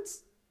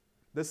prophets,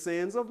 the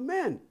sayings of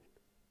men.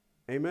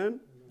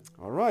 Amen.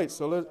 All right,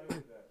 so let's. It's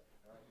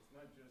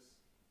not just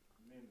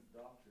men's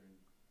doctrine,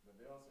 but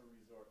they also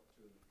resort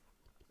to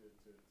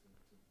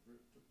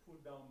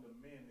put down the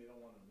men they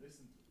don't want to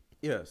listen to.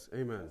 Yes,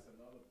 amen. That's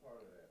another part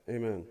of that.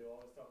 Amen. They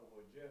always talk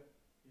about Jeff.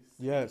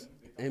 Yes,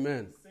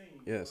 amen.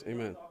 Yes,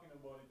 amen. Talking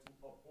about it to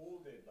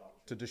uphold their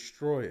doctrine. To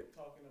destroy it.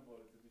 Talking about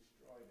it to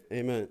destroy it.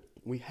 Amen.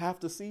 We have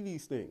to see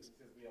these things.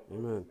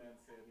 Amen. Man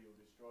said he will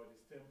destroy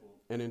this temple.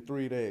 And in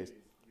 3 days.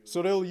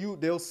 So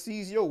they'll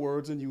seize your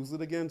words and use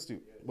it against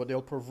you. But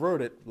they'll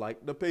pervert it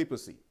like the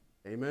papacy.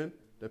 Amen.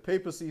 The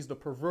papacy is the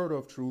perverter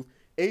of truth.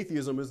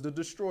 Atheism is the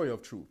destroyer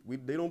of truth.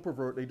 They don't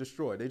pervert, they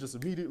destroy. They just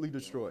immediately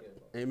destroy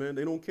it. Amen.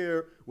 They don't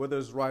care whether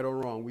it's right or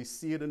wrong. We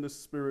see it in the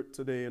spirit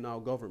today in our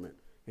government.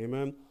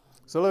 Amen.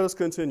 So let us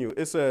continue.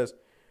 It says,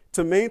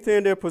 to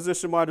maintain their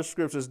position by the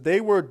scriptures, they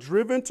were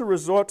driven to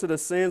resort to the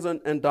sayings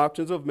and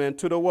doctrines of men,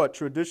 to the what?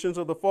 Traditions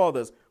of the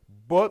fathers.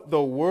 But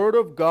the word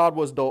of God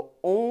was the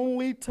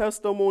only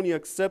testimony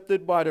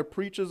accepted by the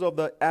preachers of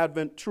the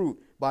Advent truth.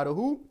 By the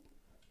who?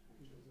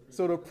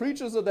 So the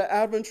preachers of the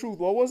Advent truth,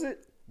 what was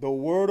it? The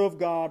word of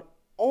God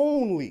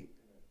only.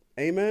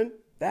 Amen.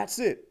 That's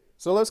it.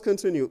 So let's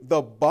continue.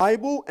 The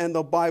Bible and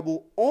the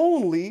Bible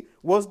only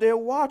was their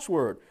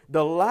watchword.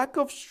 The lack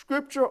of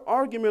scripture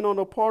argument on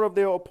the part of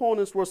their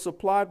opponents was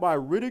supplied by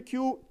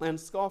ridicule and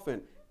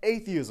scoffing.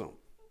 Atheism.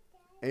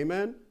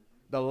 Amen.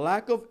 The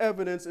lack of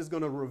evidence is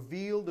going to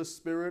reveal the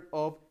spirit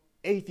of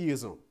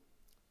atheism.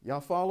 Y'all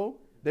follow?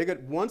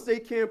 Once they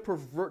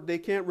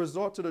can't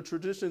resort to the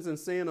traditions and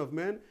saying of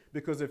men,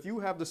 because if you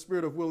have the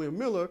spirit of William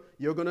Miller,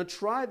 you're going to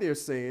try their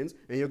sayings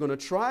and you're going to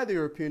try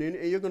their opinion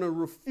and you're going to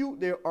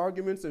refute their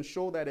arguments and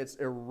show that it's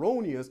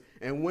erroneous.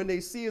 And when they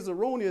see it's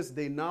erroneous,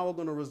 they now are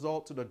going to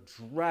resort to the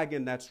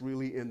dragon that's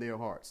really in their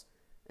hearts.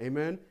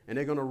 Amen. And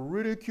they're going to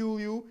ridicule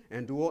you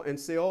and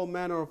say all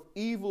manner of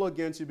evil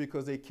against you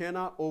because they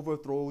cannot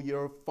overthrow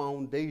your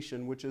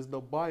foundation, which is the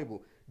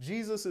Bible.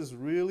 Jesus is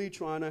really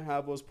trying to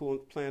have us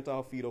plant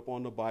our feet up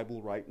on the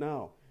Bible right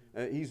now.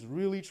 He's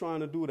really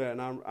trying to do that.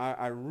 And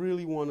I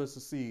really want us to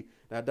see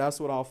that that's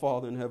what our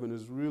Father in heaven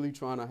is really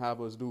trying to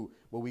have us do.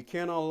 But we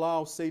can't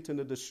allow Satan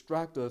to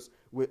distract us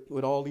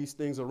with all these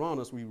things around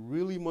us. We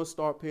really must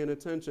start paying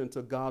attention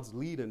to God's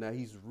leading, that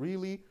he's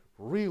really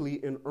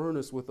in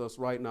earnest with us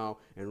right now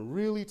and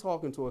really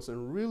talking to us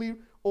and really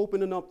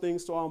opening up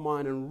things to our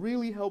mind and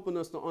really helping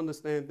us to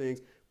understand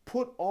things.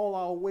 Put all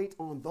our weight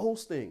on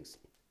those things.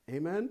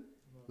 Amen.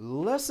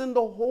 Lessen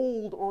the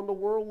hold on the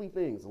worldly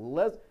things.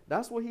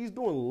 That's what he's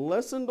doing.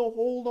 Lessen the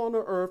hold on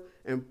the earth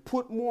and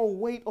put more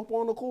weight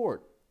upon the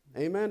cord.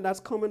 Amen. That's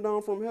coming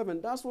down from heaven.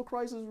 That's what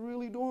Christ is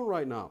really doing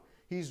right now.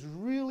 He's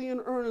really in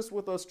earnest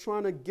with us,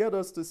 trying to get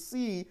us to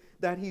see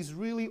that he's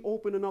really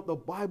opening up the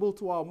Bible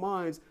to our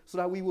minds so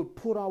that we would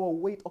put our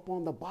weight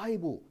upon the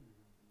Bible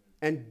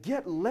and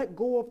let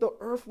go of the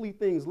earthly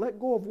things. Let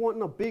go of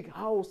wanting a big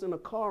house and a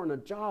car and a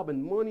job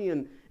and money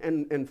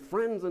and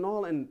friends and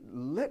all, and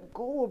let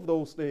go of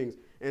those things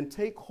and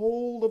take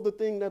hold of the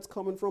thing that's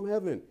coming from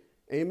heaven.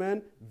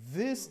 Amen.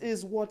 This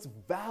is what's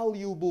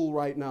valuable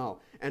right now.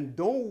 And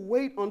don't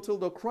wait until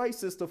the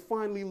crisis to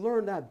finally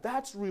learn that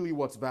that's really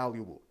what's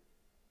valuable.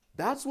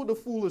 That's what the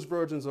foolish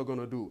virgins are going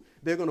to do.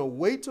 They're going to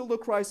wait till the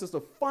crisis to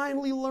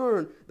finally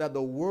learn that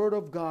the word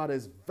of God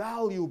is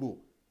valuable.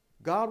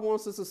 God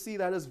wants us to see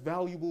that it's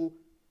valuable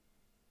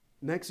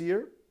next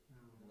year.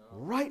 No.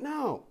 Right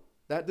now.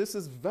 that this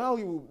is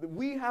valuable.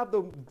 We have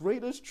the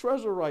greatest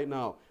treasure right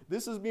now.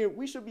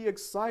 We should be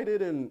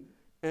excited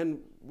and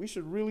we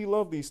should really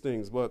love these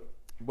things. But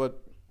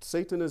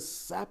Satan is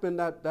sapping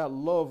that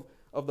love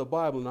of the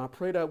Bible. And I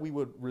pray that we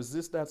would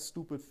resist that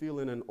stupid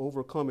feeling and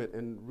overcome it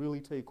and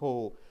really take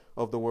hold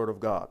of the Word of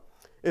God.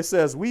 It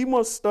says, we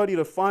must study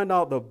to find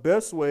out the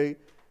best way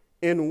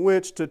in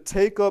which to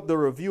take up the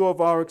review of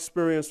our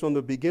experience from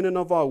the beginning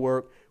of our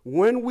work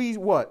when we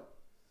what?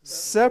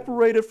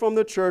 Separated from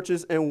the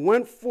churches and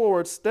went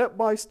forward step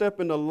by step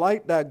in the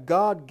light that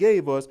God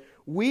gave us.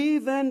 We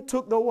then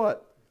took the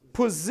what?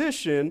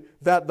 Position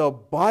that the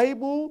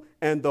Bible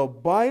and the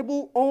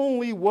Bible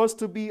only was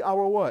to be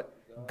our what?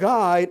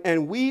 Guide.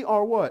 And we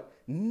are what?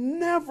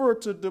 Never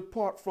to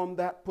depart from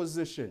that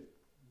position.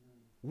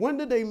 When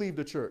did they leave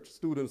the church,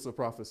 students of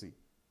prophecy?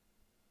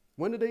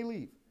 When did they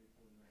leave?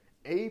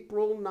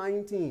 April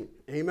 19th.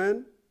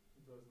 Amen.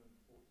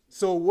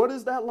 So what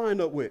does that line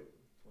up with?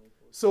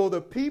 So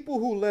the people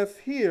who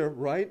left here,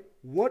 right?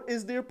 What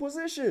is their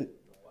position?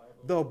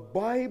 The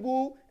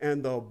Bible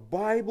and the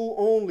Bible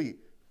only.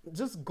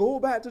 Just go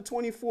back to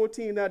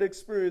 2014, that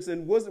experience,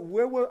 and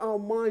where were our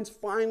minds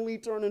finally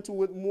turning to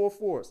with more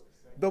force?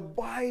 The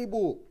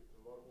Bible.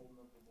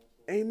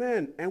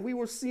 Amen. And we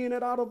were seeing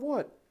it out of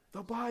what?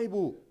 The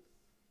Bible.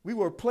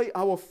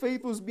 Our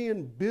faith was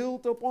being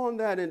built upon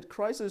that, and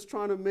Christ is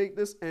trying to make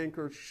this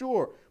anchor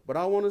sure. But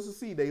I want us to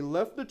see they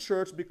left the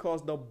church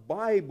because the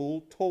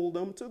Bible told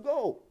them to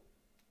go.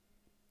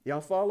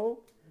 Y'all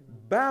follow?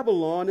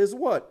 Babylon is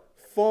what?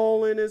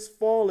 Fallen is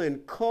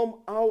fallen. Come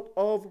out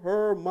of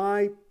her,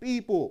 my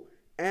people.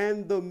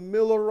 And the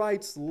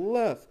Millerites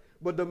left.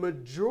 But the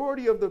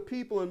majority of the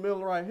people in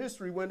Millerite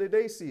history, when did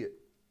they see it?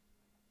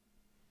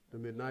 The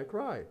midnight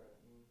cry.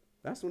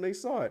 That's when they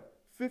saw it.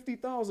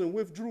 50,000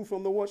 withdrew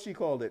from the, what she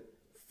called it,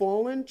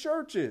 fallen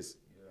churches.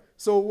 Yeah.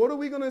 So what are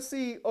we going to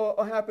see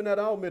happen at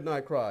our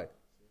midnight cry?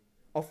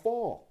 A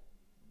fall.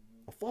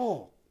 A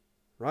fall,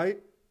 right?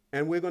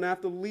 And we're going to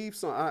have to leave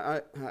some.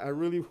 I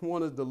really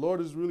wanted, the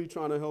Lord is really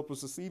trying to help us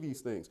to see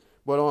these things.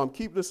 But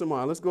keep this in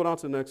mind. Let's go down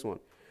to the next one.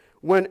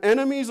 When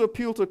enemies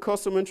appeal to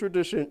custom and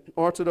tradition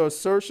or to the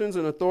assertions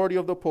and authority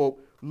of the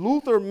Pope,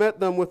 Luther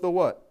met them with the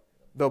what?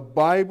 The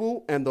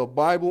Bible and the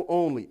Bible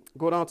only.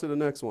 Go down to the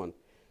next one.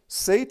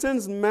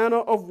 Satan's manner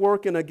of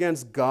working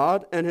against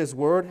God and his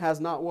word has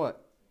not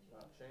what?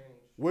 Not changed.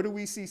 Where do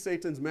we see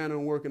Satan's manner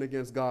of working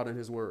against God and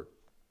his word?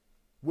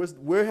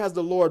 Where has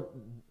the Lord,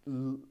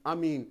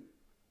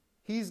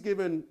 he's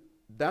given,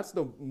 that's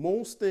the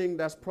most thing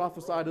that's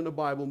prophesied in the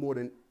Bible more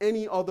than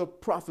any other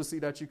prophecy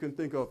that you can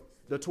think of,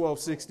 the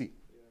 1260.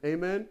 Yeah.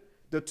 Amen.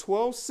 The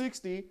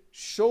 1260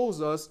 shows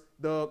us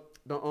the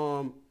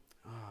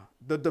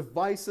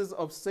devices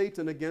of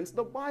Satan against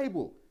the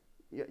Bible.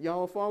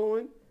 Y'all are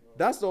following?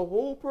 That's the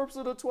whole purpose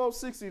of the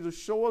 1260, to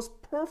show us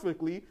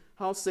perfectly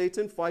how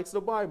Satan fights the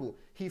Bible.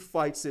 He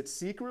fights it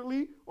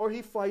secretly or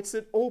he fights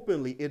it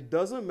openly. It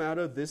doesn't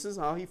matter. This is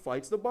how he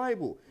fights the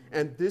Bible.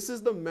 And this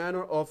is the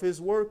manner of his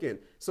working.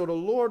 So the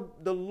Lord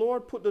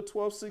put the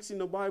 1260 in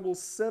the Bible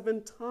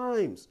 7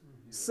 times.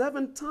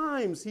 7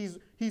 times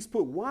he's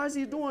put. Why is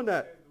he doing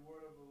that?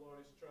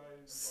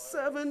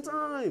 7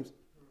 times.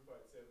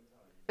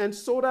 And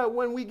so that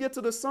when we get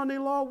to the Sunday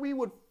law, we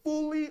would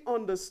fully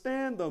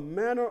understand the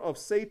manner of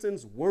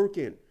Satan's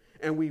working.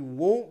 And we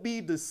won't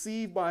be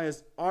deceived by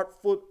his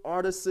artful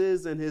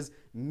artifices and his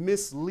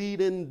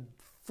misleading,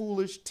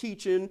 foolish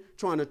teaching,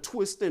 trying to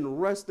twist and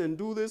wrest and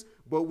do this.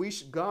 But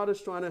God is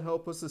trying to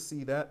help us to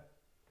see that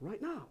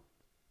right now.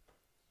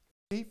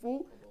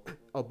 Deceitful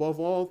above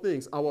all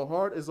things. Our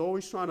heart is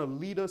always trying to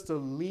lead us to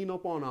lean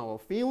up on our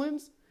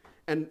feelings.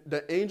 And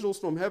the angels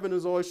from heaven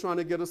is always trying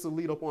to get us to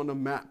lead up on the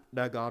map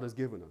that God has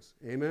given us.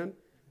 Amen.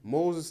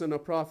 Moses and the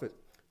prophet.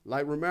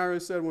 Like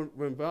Ramarius said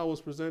when Val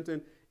was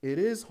presenting, it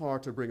is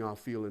hard to bring our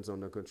feelings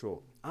under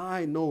control.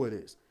 I know it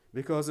is,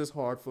 because it's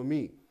hard for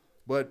me.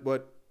 But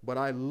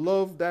I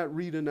love that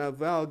reading that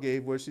Val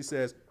gave where she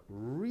says,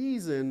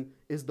 reason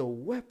is the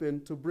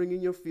weapon to bringing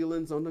your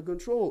feelings under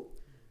control.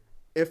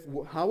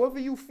 However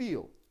you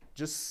feel,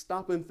 just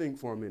stop and think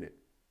for a minute.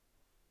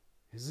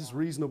 Is this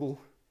reasonable?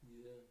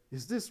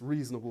 Is this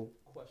reasonable?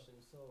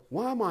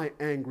 Why am I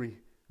angry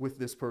with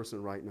this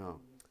person right now?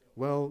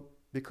 Well,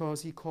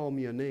 because he called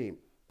me a name.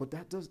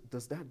 But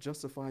does that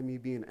justify me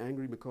being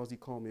angry because he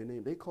called me a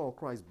name? They call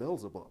Christ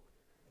Beelzebub.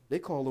 They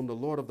call him the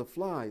Lord of the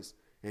Flies.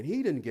 And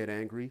he didn't get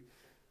angry.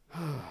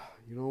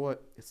 You know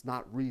what? It's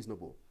not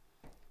reasonable.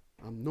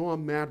 I know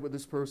I'm mad with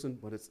this person,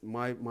 but it's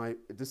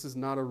this is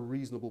not a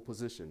reasonable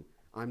position.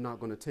 I'm not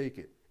going to take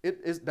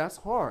it. That's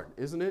hard,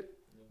 isn't it?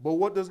 Yeah.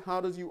 But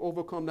how does you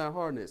overcome that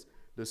hardness?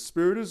 The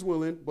spirit is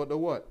willing, but the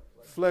what?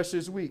 Flesh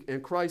is weak.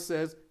 And Christ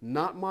says,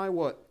 not my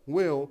what?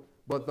 Will,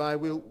 but thy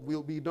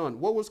will be done.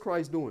 What was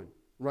Christ doing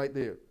right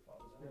there?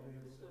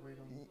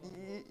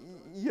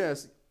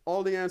 Yes,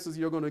 all the answers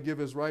you're going to give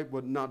is right,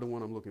 but not the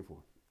one I'm looking for.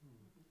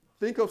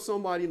 Think of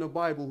somebody in the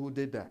Bible who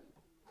did that.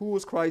 Who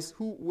was Christ?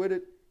 Where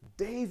did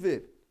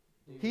David?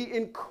 He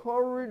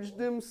encouraged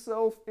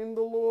himself in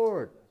the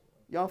Lord.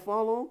 Y'all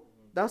follow?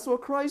 That's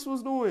what Christ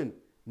was doing.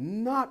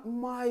 Not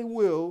my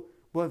will,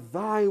 but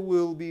thy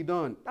will be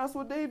done. That's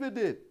what David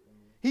did.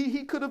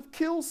 He could have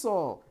killed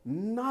Saul.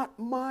 Not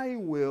my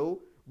will,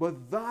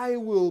 but thy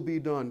will be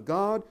done.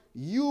 God,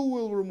 you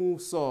will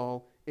remove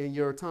Saul in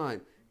your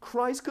time.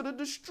 Christ could have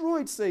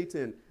destroyed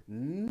Satan.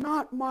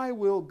 Not my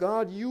will,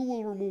 God, you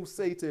will remove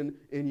Satan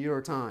in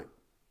your time.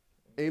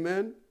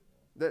 Amen?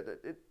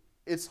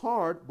 It's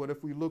hard, but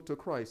if we look to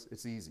Christ,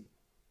 it's easy.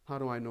 How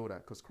do I know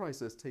that? Because Christ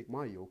says, take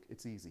my yoke,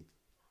 it's easy.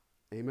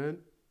 Amen?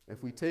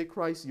 If we take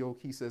Christ's yoke,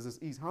 he says it's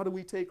easy. How do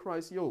we take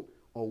Christ's yoke?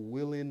 A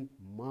willing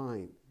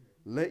mind.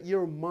 Let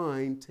your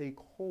mind take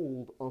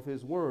hold of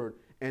his word,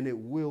 and it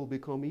will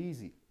become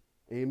easy.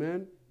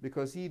 Amen?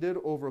 Because he did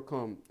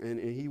overcome, and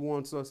he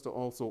wants us to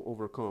also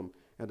overcome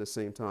at the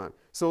same time.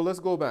 So let's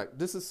go back.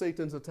 This is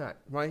Satan's attack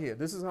right here.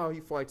 This is how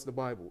he fights the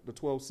Bible, the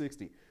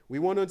 1260. We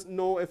want to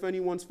know if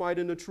anyone's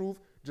fighting the truth.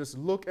 Just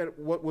look at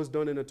what was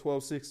done in the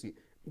 1260.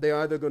 They're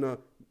either going to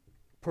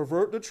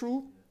pervert the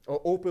truth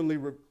or openly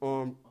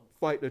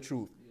fight the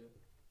truth.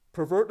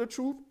 Pervert the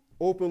truth,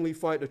 openly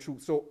fight the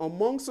truth. So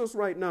amongst us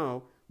right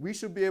now, we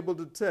should be able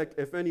to detect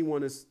if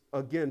anyone is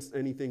against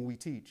anything we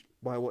teach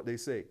by what they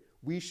say.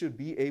 We should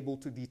be able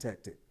to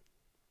detect it.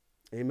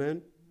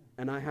 Amen?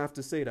 And I have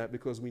to say that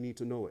because we need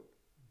to know it.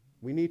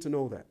 We need to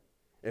know that.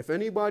 If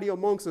anybody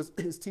amongst us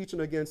is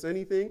teaching against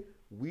anything,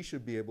 we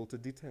should be able to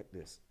detect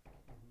this.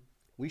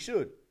 We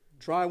should.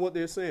 Try what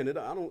they're saying.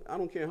 I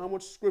don't care how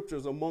much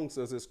scriptures amongst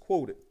us is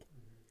quoted.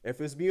 If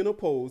it's being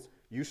opposed,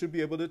 you should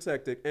be able to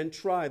detect it and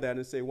try that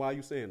and say, why are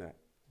you saying that?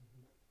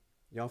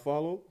 Y'all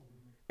follow?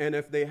 And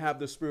if they have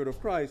the Spirit of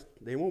Christ,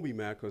 they won't be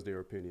mad because their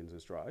opinions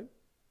is tried.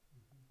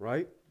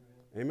 Right?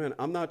 Amen.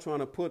 I'm not trying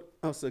to put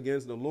us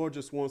against. The Lord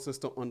just wants us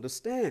to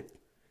understand.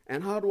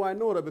 And how do I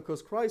know that?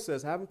 Because Christ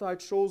says, haven't I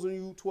chosen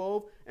you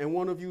 12 and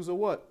one of you's a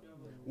what?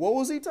 What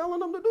was he telling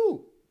them to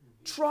do?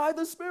 Try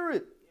the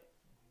Spirit.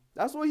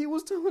 That's what he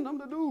was telling them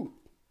to do.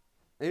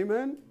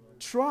 Amen.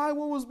 Try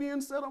what was being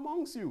said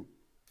amongst you.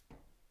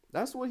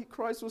 That's what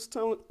Christ was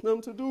telling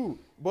them to do.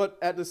 But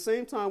at the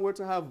same time, we're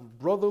to have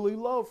brotherly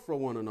love for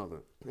one another.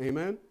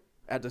 Amen.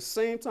 At the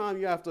same time,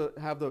 you have to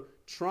have the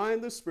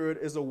trying the Spirit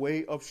is a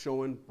way of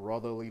showing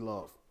brotherly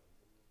love.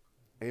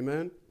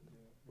 Amen.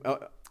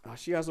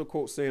 She has a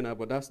quote saying that,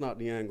 but that's not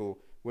the angle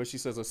where she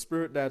says a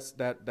spirit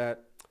that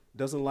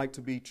doesn't like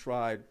to be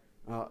tried,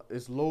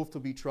 is loath to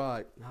be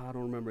tried. I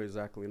don't remember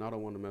exactly, and I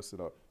don't want to mess it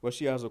up. But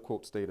she has a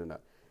quote stating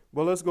that.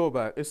 But let's go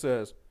back. It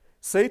says,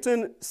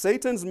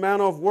 Satan's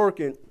manner of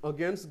working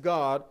against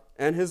God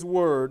and his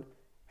word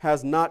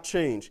has not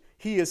changed.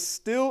 He is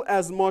still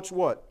as much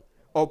what?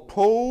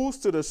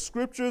 Opposed to the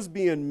scriptures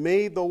being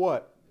made the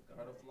what? The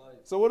God of life.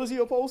 So what is he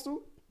opposed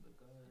to?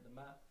 The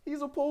map.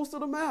 He's opposed to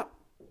the map.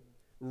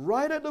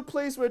 Right at the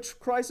place where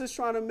Christ is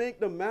trying to make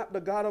the map the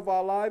God of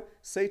our life,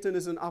 Satan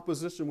is in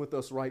opposition with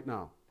us right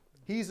now.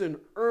 He's in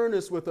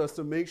earnest with us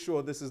to make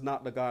sure this is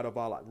not the God of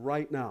our life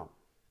right now.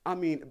 I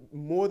mean,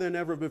 more than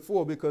ever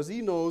before, because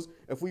he knows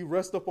if we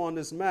rest upon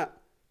this map,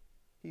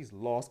 he's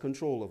lost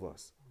control of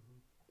us.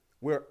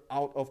 We're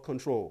out of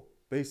control,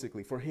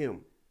 basically, for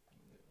him.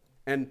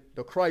 And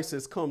the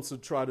crisis comes to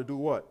try to do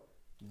what?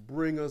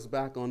 Bring us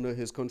back under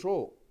his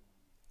control.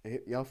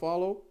 Y'all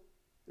follow?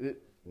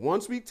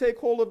 Once we take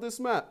hold of this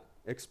map,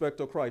 expect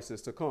a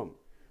crisis to come.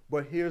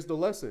 But here's the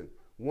lesson.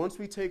 Once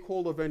we take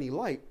hold of any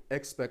light,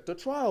 expect a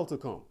trial to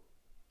come.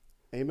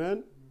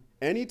 Amen?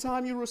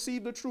 Anytime you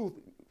receive the truth,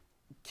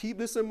 keep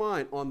this in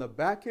mind. On the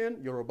back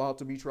end, you're about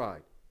to be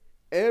tried.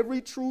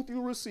 Every truth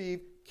you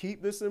receive,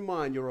 keep this in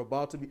mind. You're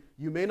about to be,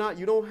 you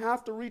don't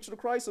have to reach the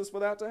crisis for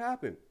that to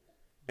happen.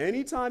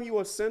 Anytime you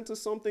are sent to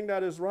something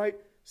that is right,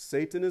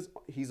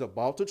 he's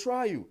about to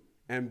try you.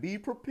 And be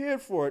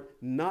prepared for it,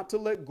 not to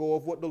let go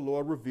of what the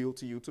Lord revealed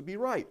to you to be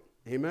right.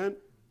 Amen?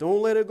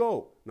 Don't let it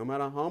go. No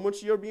matter how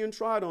much you're being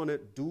tried on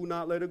it, do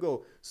not let it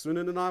go.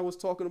 Swindon and I was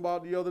talking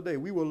about the other day.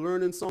 We were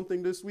learning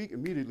something this week.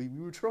 Immediately,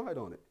 we were tried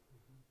on it.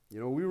 You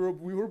know, we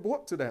were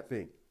brought to that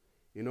thing.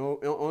 You know,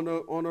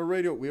 on the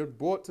radio, we were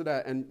brought to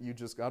that, and you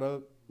just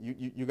gotta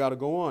you gotta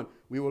go on.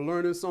 We were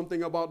learning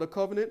something about the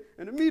covenant,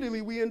 and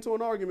immediately we into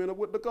an argument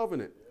with the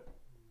covenant.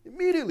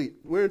 Immediately,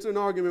 we're into an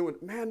argument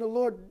with, man, the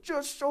Lord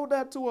just showed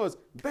that to us.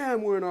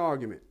 Bam, we're in an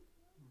argument.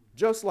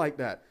 Just like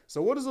that.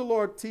 So what is the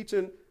Lord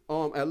teaching,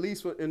 at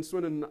least in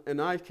Swindon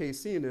and I case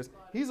seeing this?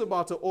 He's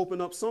about to open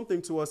up something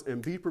to us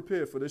and be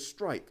prepared for this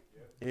strike.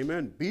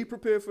 Amen. Be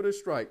prepared for this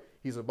strike.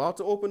 He's about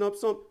to open up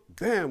something.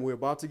 Bam, we're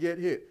about to get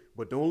hit.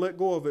 But don't let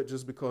go of it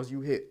just because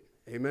you hit.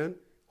 Amen.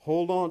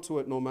 Hold on to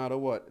it no matter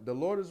what. The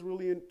Lord is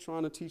really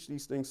trying to teach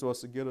these things to us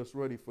to get us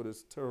ready for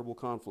this terrible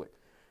conflict.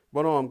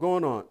 But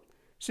going on.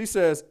 She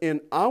says,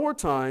 in our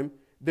time,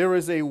 there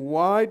is a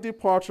wide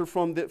departure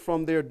from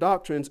their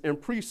doctrines and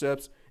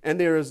precepts, and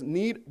there's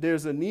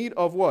a need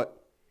of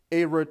what?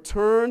 A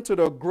return to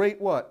the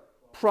great what?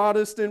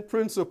 Protestant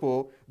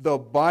principle. The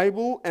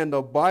Bible and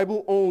the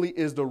Bible only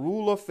is the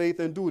rule of faith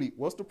and duty.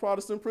 What's the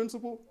Protestant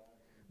principle?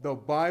 The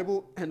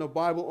Bible and the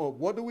Bible only.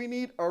 What do we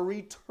need? A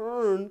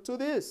return to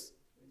this.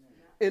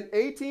 in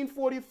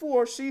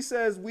 1844, she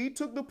says, we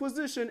took the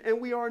position and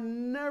we are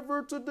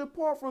never to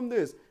depart from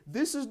this.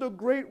 This is the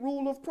great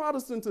rule of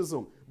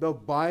Protestantism, the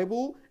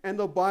Bible and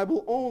the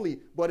Bible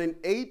only. But in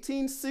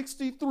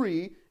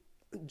 1863,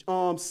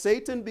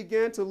 Satan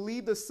began to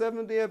lead the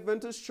Seventh-day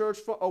Adventist Church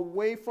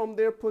away from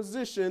their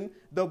position,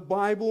 the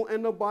Bible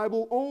and the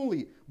Bible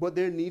only. But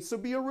there needs to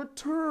be a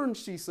return,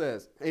 she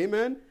says.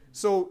 Amen.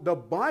 So the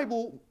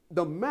Bible,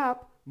 the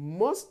map,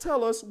 must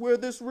tell us where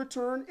this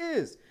return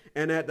is.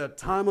 And at the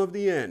time of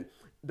the end,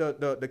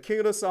 the king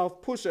of the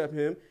south push at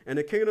him, and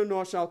the king of the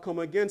north shall come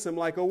against him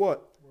like a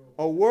what?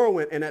 A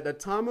whirlwind. And at the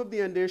time of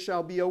the end, there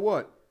shall be a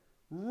what?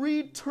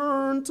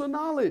 Return to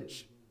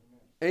knowledge.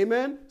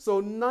 Amen. So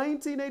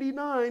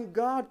 1989,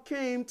 God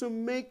came to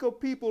make a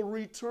people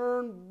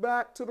return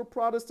back to the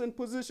Protestant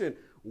position.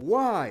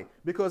 Why?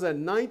 Because at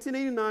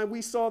 1989,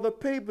 we saw the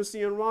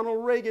papacy and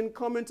Ronald Reagan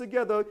coming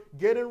together,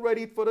 getting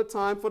ready for the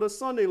time for the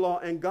Sunday law.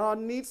 And God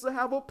needs to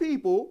have a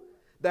people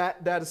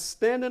that is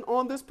standing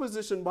on this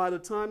position by the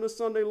time the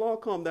Sunday law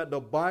comes, that the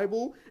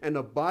Bible and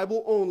the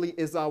Bible only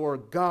is our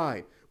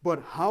guide.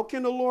 But how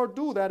can the Lord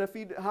do that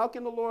how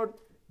can the Lord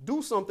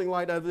do something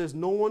like that if there's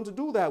no one to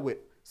do that with?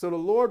 So the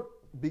Lord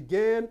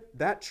began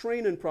that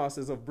training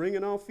process of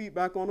bringing our feet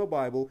back on the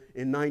Bible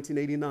in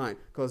 1989,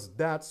 because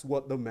that's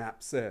what the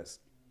map says.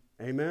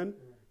 Amen.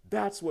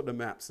 That's what the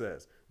map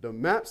says. The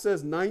map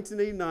says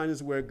 1989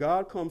 is where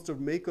God comes to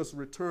make us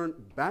return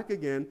back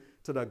again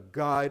to the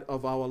guide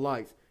of our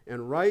life.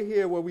 And right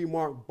here where we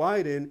mark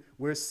Biden,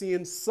 we're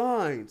seeing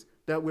signs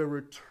that we're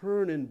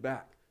returning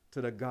back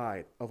to the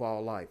guide of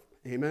our life.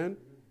 Amen.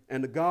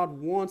 And God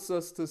wants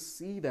us to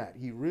see that.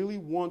 He really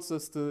wants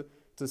us to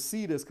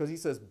see this, because he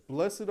says,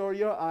 blessed are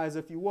your eyes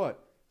if you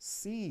what?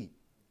 See.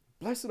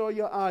 Blessed are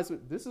your eyes.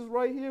 This is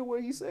right here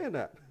where he's saying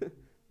that.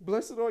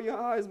 Blessed are your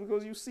eyes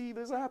because you see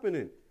this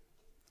happening.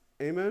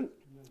 Amen.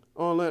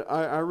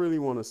 I really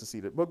want us to see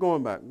that. But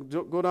going back,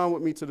 go down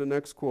with me to the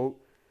next quote.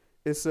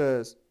 It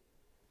says,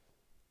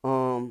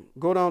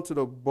 go down to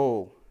the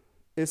bowl.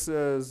 It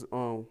says,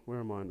 where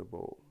am I in the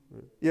bowl?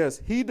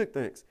 Yes,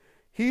 thanks.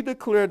 He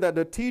declared that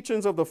the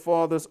teachings of the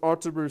fathers are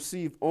to be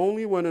received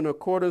only when in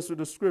accordance with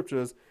the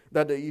scriptures,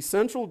 that the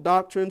essential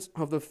doctrines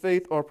of the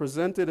faith are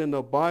presented in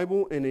the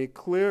Bible in a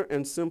clear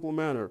and simple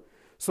manner,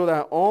 so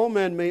that all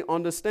men may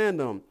understand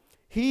them.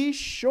 He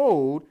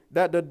showed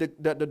that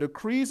the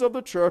decrees of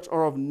the church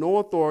are of no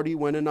authority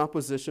when in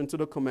opposition to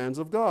the commands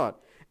of God,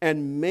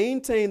 and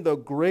maintained the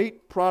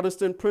great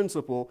Protestant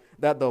principle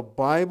that the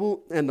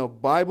Bible and the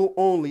Bible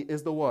only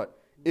is the what?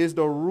 Is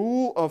the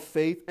rule of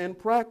faith and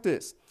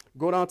practice.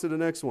 Go down to the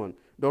next one.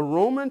 The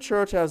Roman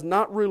church has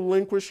not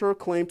relinquished her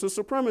claim to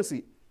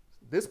supremacy.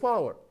 This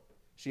power.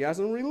 She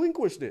hasn't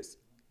relinquished this.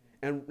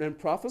 And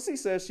prophecy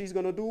says she's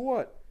going to do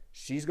what?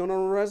 She's going to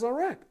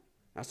resurrect.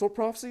 That's what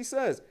prophecy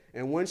says.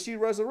 And when she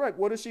resurrects,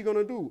 what is she going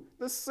to do?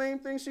 The same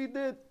thing she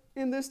did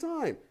in this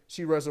time.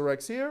 She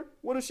resurrects here.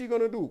 What is she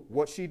going to do?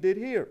 What she did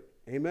here.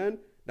 Amen.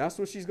 That's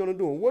what she's going to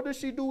do. And what does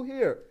she do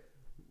here?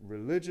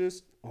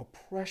 Religious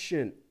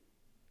oppression.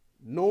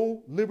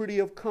 No liberty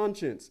of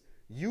conscience.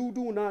 You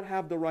do not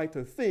have the right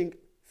to think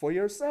for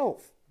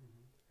yourself.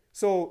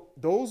 So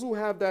those who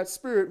have that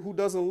spirit, who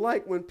doesn't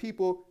like when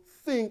people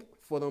think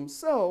for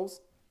themselves,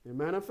 they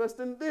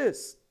manifest in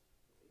this.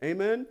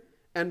 Amen.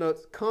 And the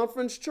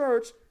conference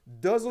church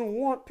doesn't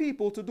want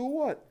people to do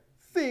what?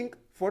 Think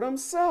for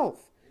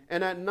themselves.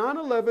 And at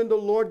 9/11, the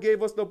Lord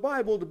gave us the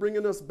Bible to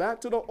bring us back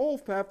to the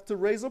old path, to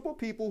raise up a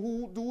people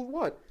who do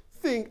what?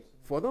 Think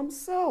for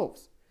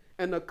themselves.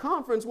 And the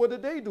conference, what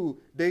did they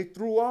do? They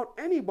threw out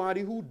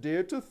anybody who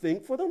dared to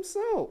think for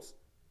themselves.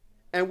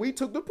 And we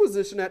took the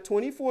position at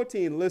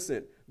 2014,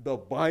 listen, the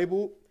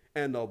Bible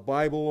and the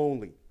Bible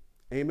only.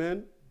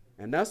 Amen.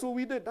 And that's what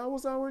we did. That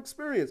was our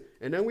experience.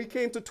 And then we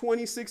came to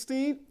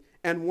 2016,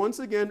 and once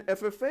again,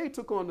 FFA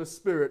took on the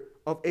spirit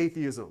of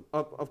atheism,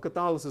 of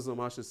Catholicism,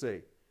 I should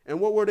say.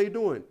 And what were they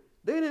doing?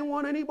 They didn't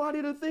want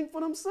anybody to think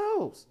for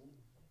themselves.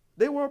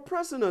 They were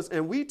oppressing us.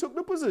 And we took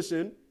the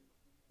position,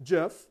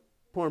 Jeff,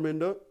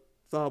 Parminda,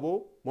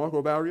 Thabo,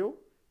 Marco Barrio,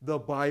 the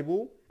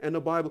Bible and the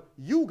Bible.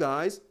 You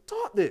guys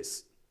taught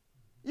this.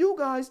 You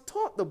guys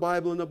taught the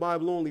Bible and the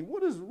Bible only.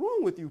 What is wrong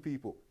with you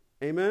people?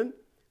 Amen.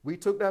 We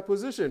took that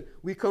position.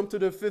 We come to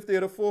the fifth day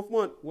of the fourth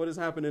month. What is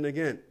happening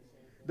again?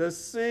 The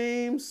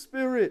same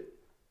spirit.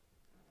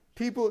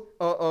 People,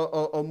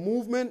 a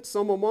movement,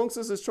 some amongst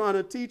us is trying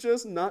to teach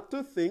us not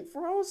to think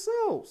for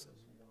ourselves.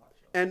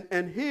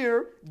 And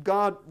here,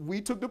 God,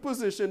 we took the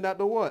position that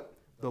the what?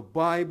 The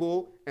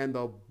Bible and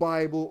the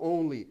Bible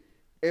only.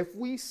 If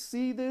we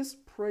see this,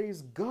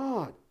 praise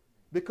God,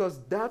 because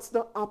that's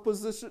the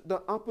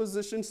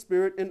opposition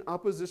spirit in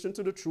opposition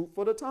to the truth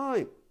for the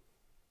time.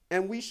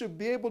 And we should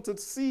be able to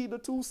see the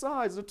two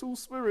sides, the two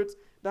spirits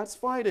that's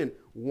fighting.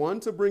 One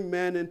to bring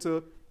man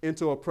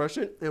into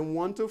oppression, and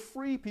one to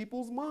free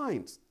people's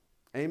minds.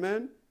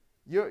 Amen.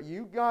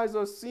 You guys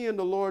are seeing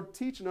the Lord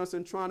teaching us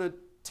and trying to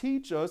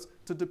teach us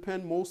to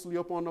depend mostly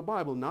upon the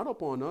Bible, not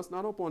upon us,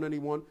 not upon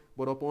anyone,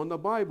 but upon the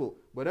Bible.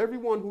 But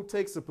everyone who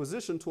takes a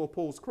position to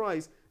oppose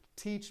Christ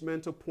teach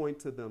men to point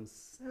to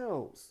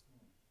themselves.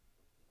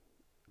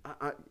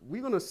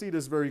 We're going to see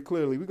this very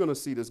clearly. We're going to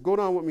see this. Go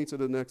down with me to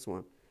the next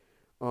one.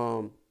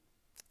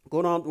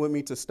 Go down with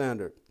me to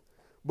standard.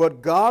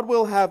 But God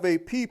will have a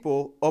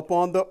people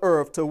upon the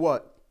earth to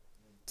what?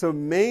 To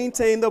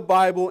maintain the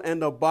Bible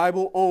and the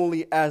Bible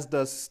only as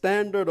the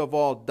standard of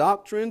all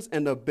doctrines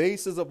and the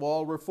basis of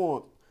all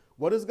reform.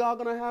 What is God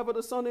going to have at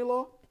the Sunday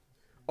law?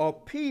 A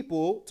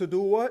people to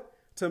do what?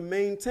 To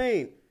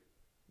maintain.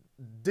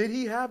 Did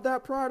he have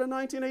that prior to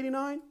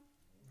 1989?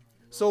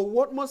 So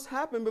what must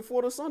happen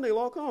before the Sunday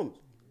law comes?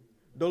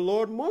 The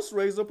Lord must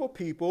raise up a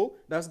people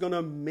that's going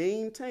to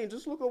maintain.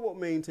 Just look at what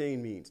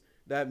maintain means.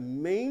 That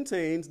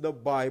maintains the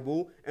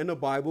Bible and the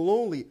Bible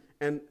only.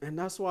 And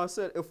that's why I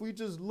said, if we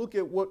just look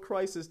at what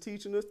Christ is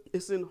teaching us,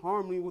 it's in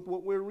harmony with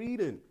what we're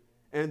reading.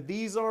 And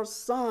these are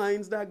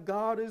signs that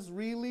God is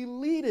really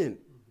leading.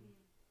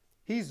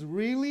 He's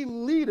really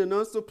leading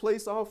us to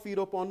place our feet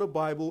up on the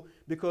Bible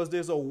because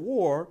there's a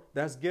war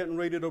that's getting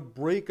ready to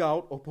break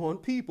out upon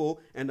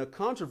people. And the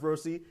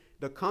controversy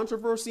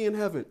in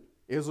heaven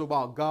is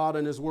about God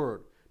and his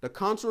word. The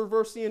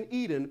controversy in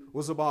Eden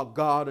was about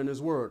God and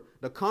his word.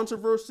 The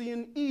controversy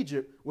in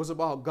Egypt was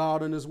about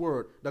God and his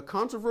word. The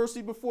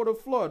controversy before the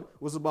flood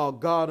was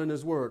about God and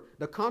his word.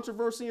 The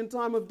controversy in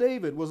time of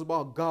David was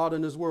about God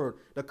and his word.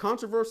 The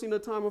controversy in the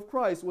time of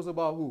Christ was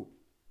about who?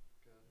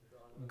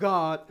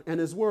 God and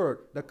his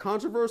word. The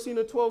controversy in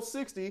the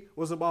 1260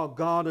 was about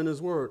God and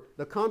his word.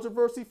 The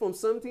controversy from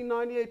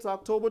 1798 to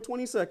October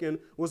 22nd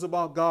was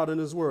about God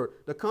and his word.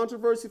 The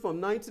controversy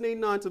from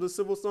 1989 to the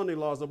Civil Sunday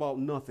Law is about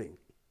nothing.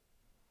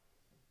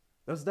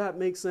 Does that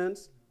make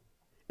sense?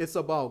 It's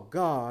about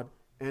God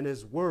and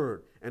his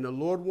word. And the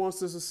Lord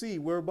wants us to see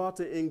we're about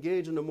to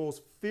engage in the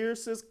most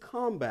fiercest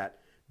combat.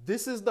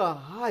 This is the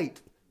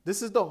height.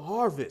 This is the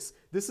harvest.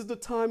 This is the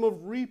time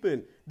of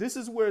reaping. This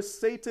is where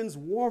Satan's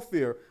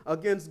warfare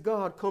against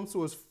God comes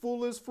to its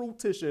fullest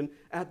fruition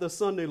at the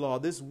Sunday law.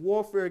 This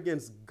warfare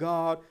against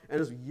God.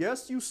 And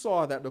yes, you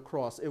saw it at the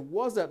cross. It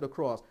was at the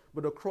cross.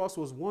 But the cross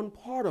was one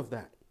part of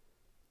that.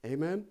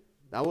 Amen?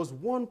 That was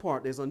one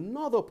part. There's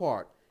another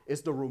part.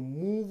 It's the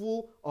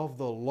removal of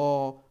the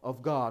law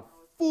of God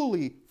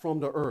fully from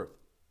the earth.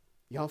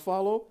 Y'all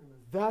follow?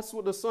 That's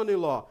what the Sunday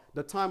law,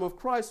 the time of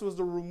Christ, was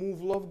the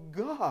removal of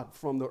God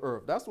from the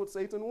earth. That's what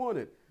Satan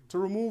wanted, to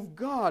remove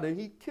God, and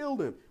he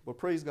killed him. But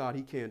praise God,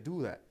 he can't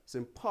do that. It's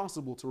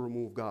impossible to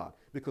remove God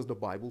because the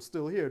Bible's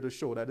still here to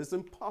show that it's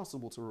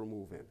impossible to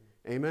remove him.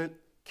 Amen?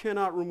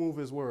 Cannot remove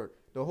his word.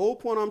 The whole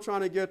point I'm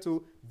trying to get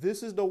to,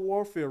 this is the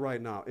warfare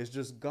right now. It's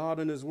just God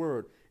and his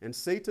word. And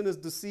Satan is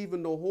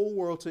deceiving the whole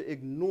world to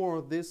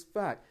ignore this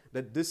fact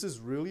that this is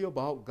really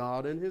about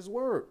God and his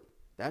word.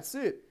 That's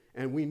it.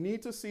 And we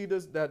need to see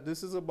this, that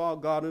this is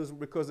about God,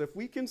 because if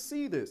we can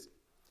see this,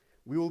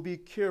 we will be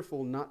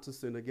careful not to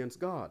sin against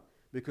God.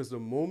 Because the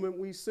moment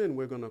we sin,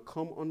 we're going to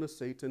come under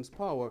Satan's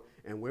power,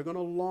 and we're going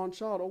to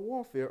launch out a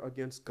warfare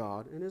against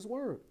God and his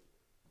word.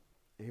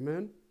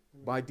 Amen?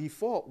 By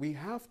default, we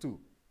have to.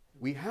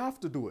 We have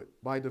to do it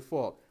by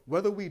default.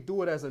 Whether we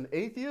do it as an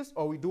atheist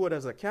or we do it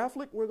as a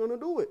Catholic, we're going to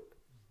do it.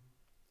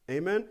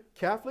 Amen?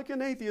 Catholic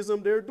and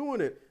atheism, they're doing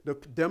it. The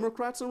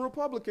Democrats and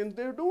Republicans,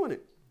 they're doing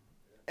it.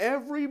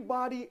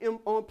 Everybody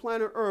on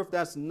planet Earth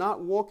that's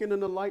not walking in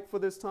the light for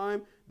this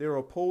time, they're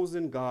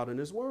opposing God and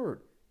his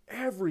word.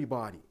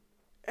 Everybody.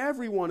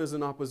 Everyone is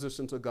in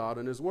opposition to God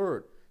and his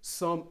word.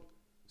 Some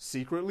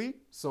secretly,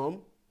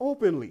 some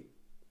openly.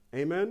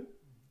 Amen?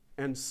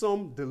 And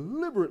some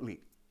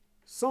deliberately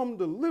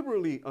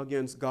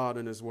against God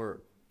and his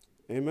word.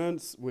 Amen?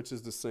 Which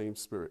is the same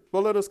spirit.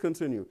 But let us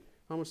continue.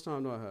 How much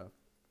time do I have?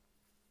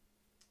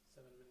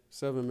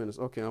 7 minutes.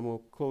 Okay, I'm going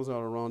to close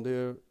out around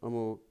there.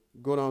 I'm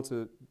going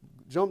to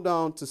jump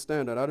down to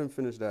standard. I didn't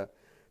finish that.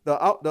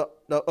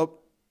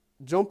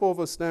 Jump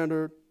over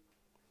standard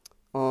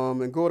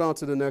and go down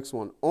to the next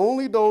one.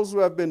 Only those who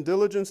have been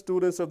diligent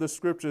students of the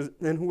scriptures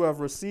and who have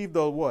received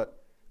the what?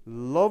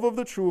 Love of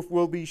the truth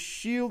will be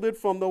shielded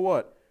from the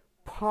what?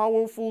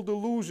 Powerful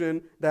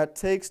delusion that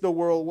takes the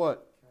world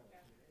what?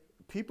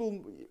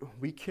 People,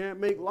 we can't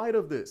make light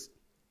of this.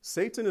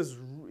 Satan is,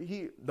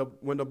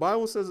 when the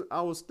Bible says,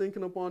 I was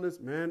thinking upon this,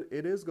 man,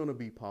 it is going to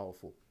be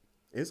powerful.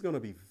 It's going to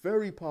be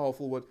very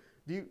powerful.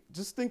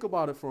 Just think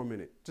about it for a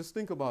minute. Just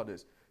think about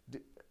this.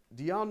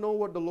 Do y'all know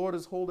what the Lord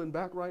is holding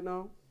back right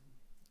now?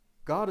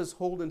 God is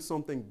holding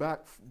something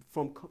back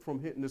from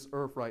hitting this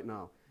earth right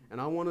now. And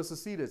I want us to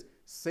see this.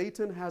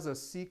 Satan has a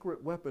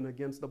secret weapon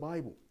against the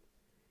Bible.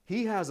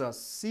 He has a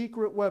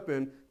secret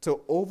weapon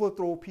to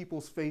overthrow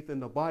people's faith in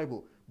the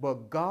Bible.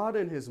 But God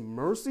in his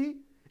mercy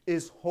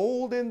is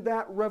holding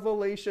that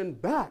revelation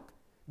back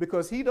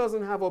because he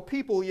doesn't have a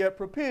people yet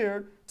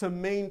prepared to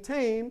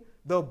maintain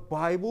the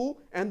Bible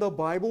and the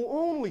Bible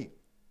only.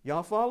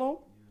 Y'all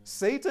follow?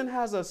 Satan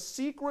has a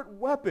secret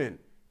weapon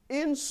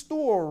in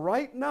store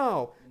right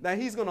now that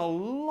he's going to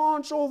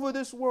launch over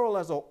this world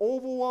as an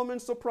overwhelming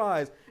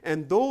surprise.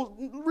 And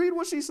read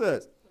what she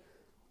says.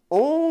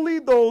 Only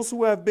those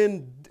who have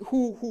been,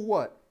 who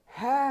what?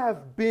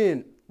 Have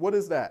been, what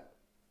is that?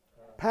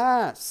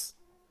 Past.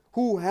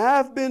 who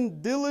have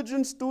been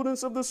diligent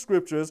students of the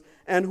scriptures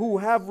and who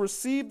have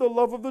received the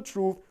love of the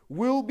truth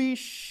will be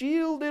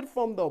shielded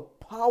from the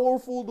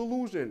powerful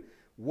delusion.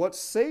 What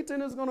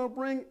Satan is going to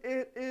bring,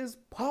 it is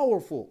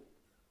powerful.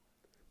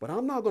 But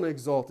I'm not going to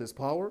exalt his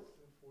power,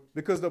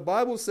 because the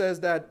Bible says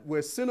that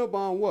where sin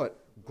abound, what?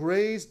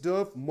 Grace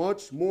doth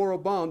much more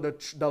abound.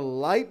 The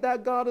light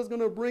that God is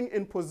going to bring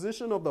in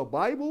position of the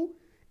Bible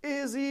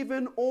is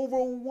even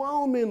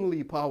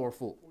overwhelmingly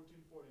powerful.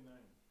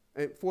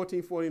 1449.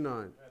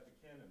 1449.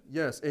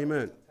 Yes,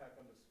 amen.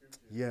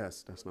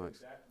 Yes, that's nice.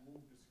 That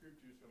moved the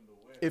scriptures from the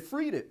west. It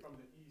freed it. From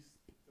the east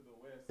to the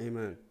west.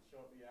 Amen. And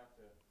shortly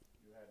after,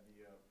 you had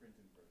the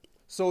printing press.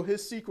 So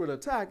his secret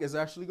attack is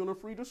actually going to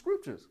free the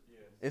scriptures. Yes.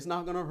 It's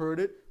not going to hurt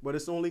it, but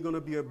it's only going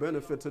to be a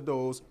benefit to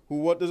those who,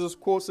 what does this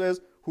quote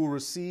says? Who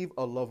receive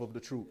a love of the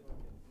truth.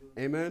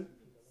 Amen.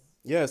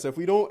 Yes, if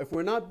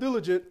we're not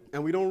diligent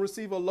and we don't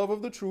receive a love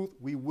of the truth,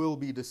 we will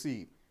be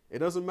deceived. It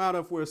doesn't matter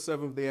if we're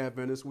Seventh-day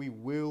Adventists, we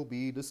will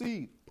be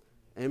deceived.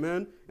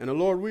 Amen. And the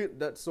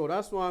Lord, so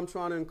that's why I'm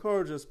trying to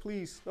encourage us,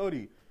 please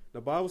study.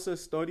 The Bible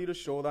says, study to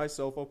show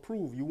thyself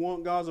approved. You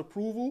want God's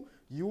approval?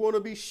 You want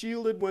to be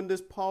shielded when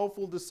this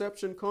powerful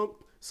deception comes?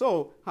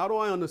 So how do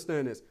I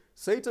understand this?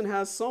 Satan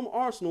has some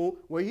arsenal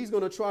where he's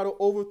going to try to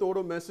overthrow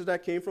the message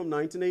that came from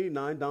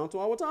 1989 down to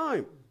our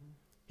time.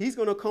 He's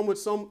going to come with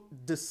some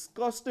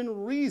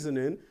disgusting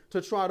reasoning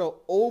to try to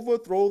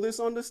overthrow this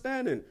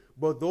understanding.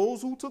 But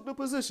those who took the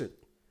position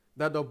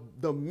that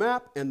the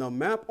map and the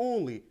map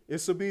only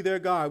is to be their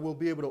guide will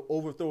be able to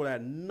overthrow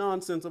that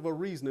nonsense of a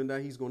reasoning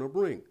that he's going to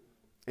bring.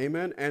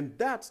 Amen. And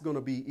that's going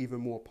to be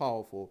even more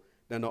powerful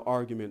than the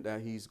argument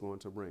that he's going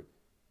to bring.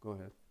 Go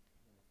ahead.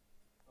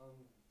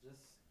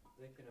 Just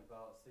thinking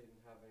about Satan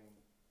having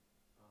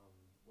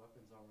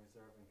weapons on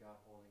reserve and God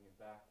holding it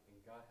back, and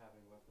God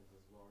having weapons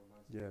as well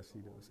reminds me Yes, of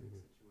he the does. whole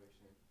Amen.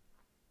 situation.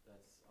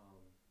 That's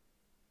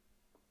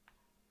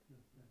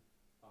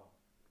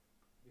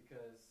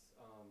because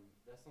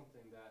that's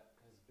something that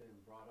has been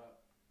brought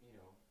up, by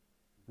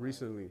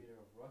Recently. the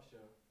leader of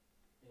Russia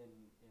in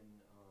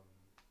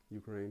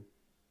Ukraine.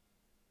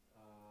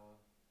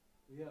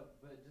 yeah,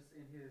 but just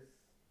in his,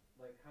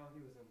 like, how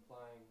he was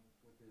implying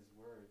with his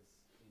words,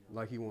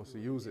 Like he wants to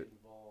who would use get it.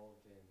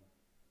 involved and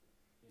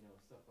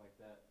stuff like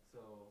that.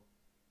 So,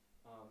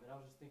 and I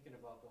was just thinking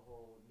about the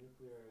whole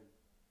nuclear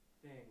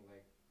thing.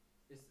 Like,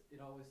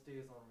 it always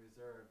stays on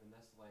reserve, and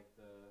that's like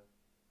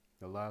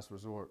The last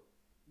resort.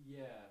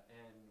 yeah.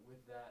 And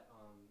with that,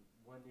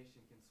 one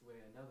nation can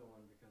sway another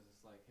one because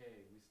it's like,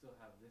 hey, we still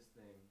have this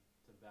thing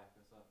to back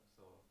us up.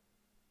 So,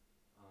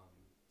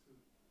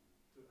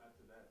 To add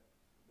to that,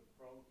 the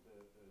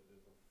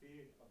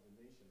fear of the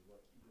nations,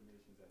 what keep the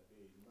nations at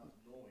bay, is not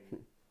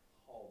knowing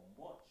how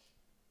much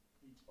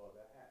each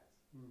other has.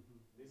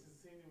 This is the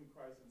same thing with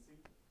Christ and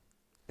Satan.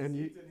 And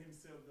Satan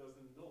himself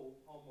doesn't know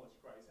how much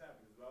Christ has,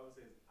 because the Bible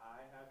says,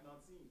 "I have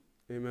not seen,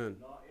 amen.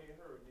 nor a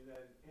heard, neither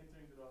has it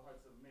entered into the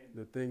hearts of men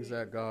The things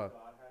that God.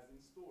 has in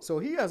store." So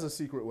he has a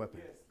secret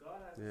weapon. Yes, God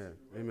has Yeah. a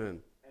secret weapon.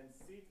 Amen. And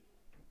Satan,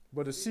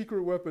 But the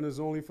secret weapon is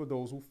only for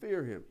those who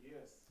fear him.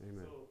 yes.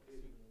 Amen. So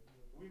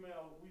we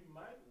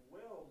might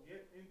well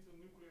get into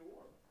nuclear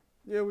war.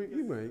 Yeah, we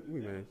Because may. it's to We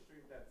may.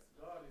 demonstrate that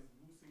God is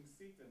loosing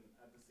Satan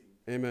at the same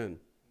time. Amen.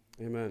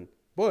 Amen.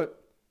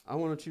 But I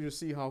want you to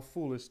see how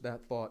foolish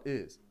that thought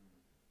is.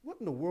 What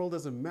in the world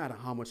does it matter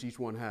how much each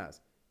one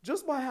has?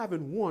 Just by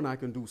having one, I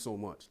can do so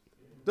much.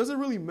 Does it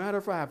really matter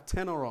if I have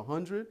 10 or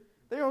 100?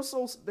 They are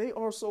so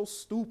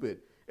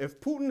stupid. If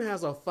Putin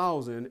has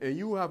 1,000 and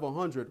you have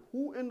 100,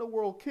 who in the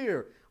world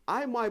care?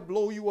 I might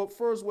blow you up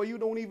first where you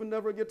don't even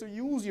never get to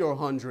use your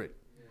 100.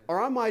 Or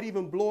I might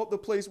even blow up the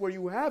place where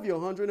you have your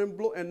 100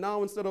 and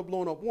now instead of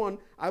blowing up one,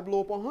 I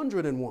blow up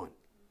 101.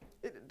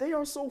 They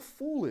are so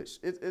foolish.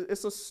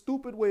 It's a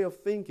stupid way of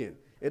thinking.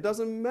 It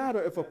doesn't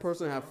matter if a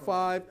person have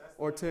 5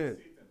 or 10.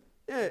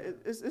 Yeah,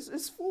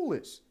 it's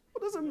foolish.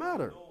 What does it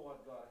matter?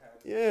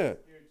 Yeah.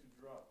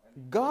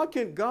 God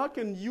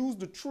can use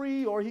the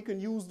tree or he can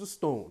use the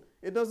stone.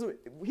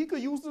 He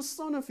could use the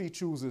sun if he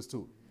chooses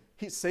to.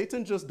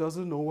 Satan just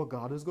doesn't know what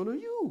God is going to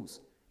use.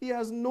 He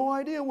has no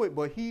idea what,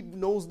 but he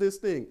knows this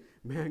thing.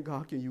 Man,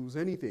 God can use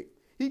anything.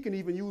 He can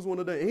even use one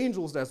of the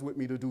angels that's with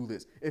me to do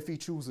this if he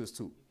chooses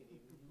to.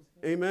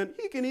 Amen.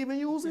 He can even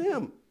use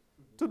him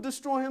to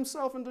destroy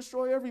himself and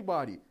destroy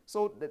everybody.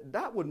 So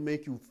that would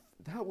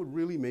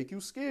really make you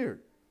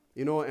scared.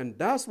 And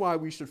that's why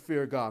we should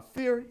fear God.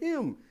 Fear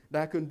him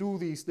that can do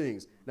these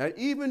things. That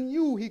even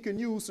you, he can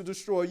use to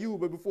destroy you,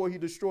 but before he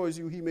destroys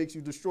you, he makes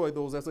you destroy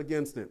those that's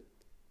against him.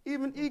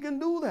 Even he can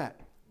do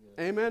that.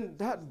 Yeah. Amen.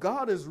 That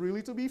God is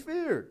really to be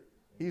feared.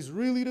 He's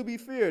really to be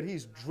feared.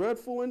 He's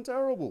dreadful and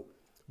terrible.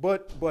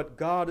 But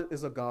God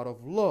is a God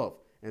of love.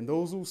 And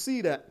those who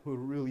see that will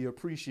really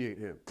appreciate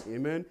him.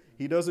 Amen.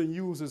 He doesn't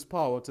use his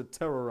power to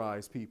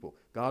terrorize people.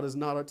 God is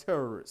not a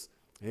terrorist.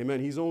 Amen.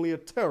 He's only a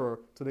terror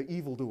to the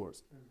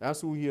evildoers.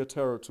 That's who he a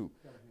terror to.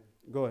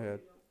 Go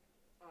ahead.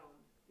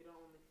 You don't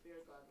only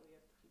fear God, but you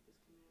have to keep his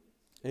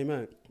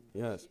commandments. Amen.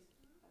 Yes.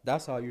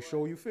 That's how you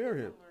show you fear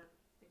him.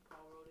 I think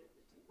Paul wrote it.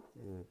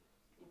 Yeah.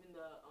 Even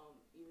the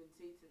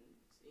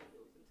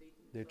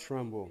They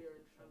tremble.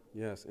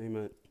 Yes,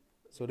 amen.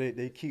 So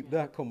they keep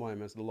that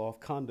commandment, the law of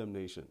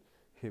condemnation.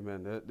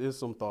 Amen. There's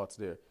some thoughts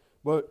there.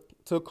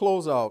 But to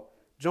close out,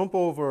 jump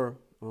over.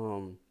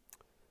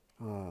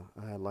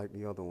 I had like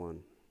the other one.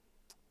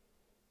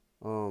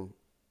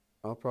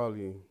 I'll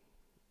probably.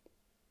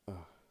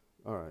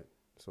 All right,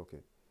 it's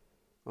okay.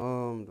 The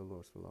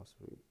Lord's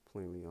philosophy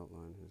plainly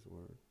outlined His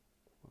word.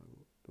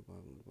 The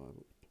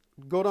Bible.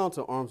 Go down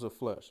to arms of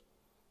flesh.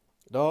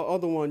 The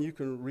other one you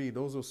can read.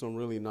 Those are some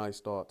really nice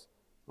thoughts.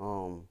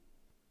 Oh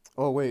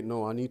wait,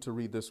 no, I need to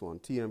read this one.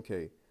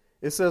 TMK.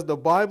 It says the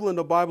Bible and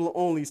the Bible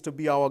only is to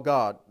be our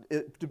God,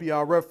 to be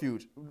our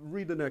refuge.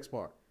 Read the next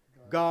part.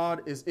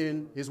 God is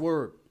in His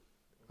word.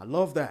 I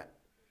love that.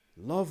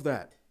 Love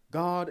that.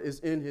 God is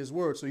in His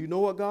word. So you know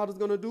what God is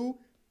going to do?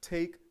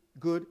 Take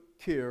good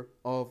care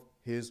of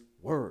His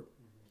word.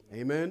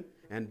 Amen.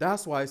 And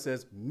that's why it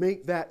says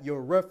make that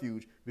your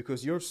refuge,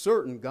 because you're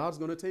certain God's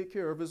going to take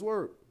care of His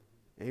word.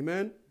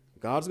 Amen.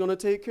 God's going to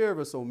take care of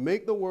it. So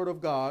make the word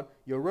of God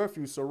your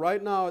refuge. So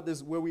right now, this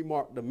is where we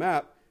mark the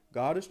map.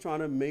 God is trying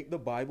to make the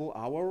Bible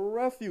our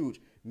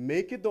refuge.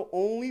 Make it the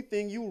only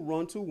thing you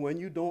run to when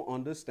you don't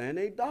understand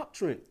a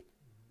doctrine.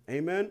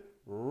 Amen.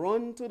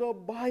 Run to the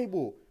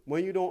Bible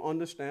when you don't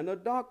understand a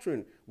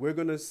doctrine. We're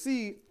going to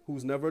see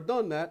who's never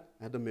done that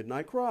at the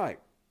midnight cry.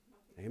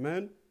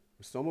 Amen.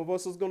 Some of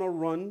us is going to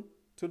run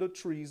to the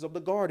trees of the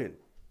garden,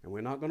 and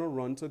we're not going to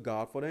run to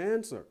God for the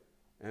answer.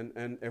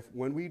 And if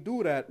when we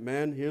do that,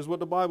 man, here's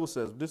what the Bible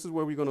says. This is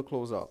where we're going to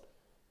close out.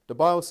 The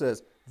Bible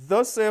says,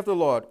 thus saith the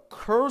Lord,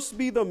 cursed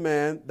be the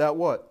man that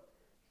what?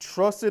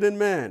 Trusted in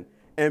man,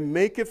 and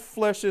maketh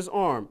flesh his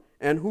arm,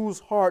 and whose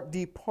heart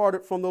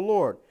departed from the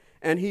Lord.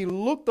 And he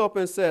looked up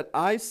and said,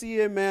 I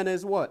see a man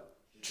as what?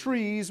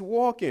 Trees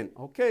walking.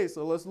 Okay,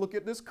 so let's look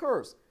at this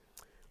curse.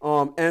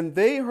 And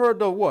they heard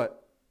the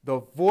what?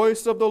 The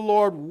voice of the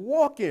Lord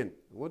walking.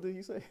 What did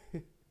he say?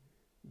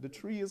 The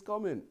tree is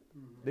coming.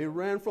 They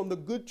ran from the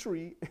good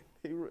tree.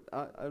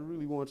 I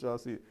really want y'all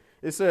to see it.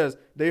 It says,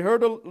 they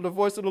heard the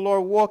voice of the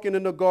Lord walking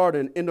in the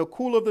garden in the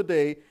cool of the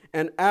day,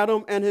 and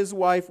Adam and his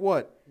wife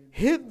what?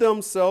 Hid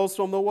themselves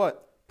from the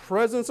what?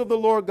 Presence of the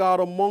Lord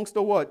God amongst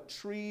the what?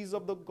 Trees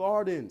of the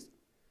gardens.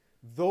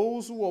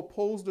 Those who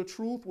oppose the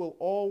truth will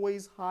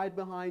always hide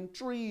behind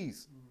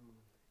trees.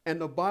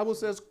 And the Bible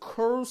says,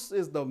 cursed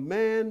is the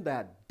man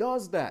that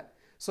does that.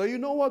 So you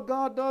know what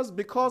God does?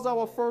 Because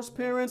our first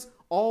parents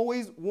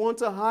always want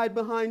to hide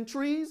behind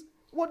trees,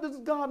 what does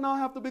God now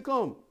have to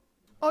become?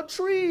 A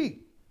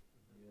tree.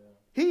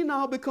 He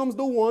now becomes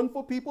the one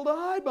for people to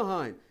hide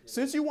behind.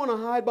 Since you want to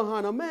hide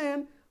behind a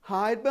man,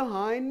 hide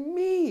behind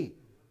me.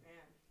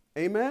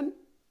 Amen.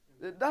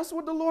 That's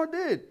what the Lord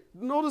did.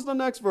 Notice the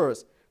next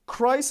verse.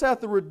 Christ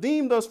hath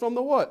redeemed us from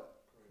the what?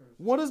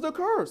 What is the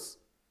curse?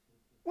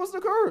 What's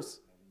the curse?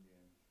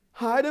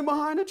 Hiding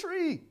behind a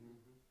tree.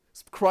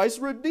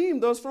 Christ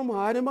redeemed us from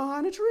hiding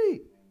behind a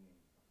tree.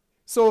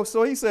 So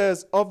he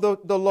says of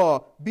the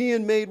law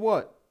being made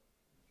what?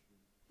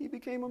 He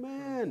became a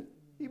man.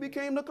 He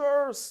became the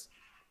curse.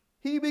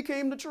 He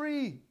became the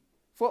tree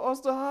for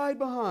us to hide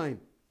behind.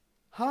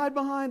 Hide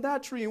behind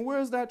that tree. And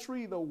where's that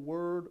tree? The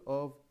word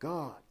of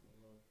God.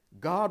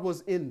 God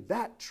was in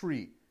that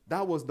tree.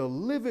 That was the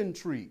living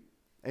tree.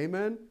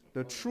 Amen.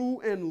 The true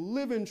and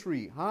living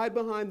tree. Hide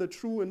behind the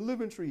true and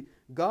living tree.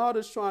 God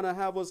is trying to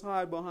have us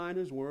hide behind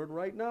His word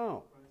right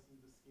now.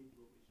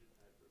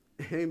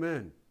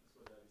 Amen.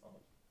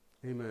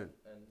 Amen.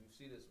 And you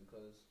see this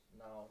because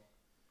now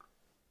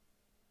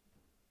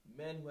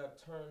men who have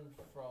turned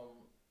from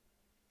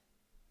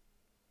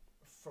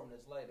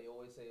this light, they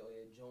always say, oh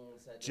yeah,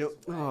 Jones said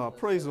this.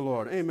 Praise the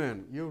Lord.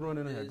 Amen. You're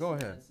running ahead. Go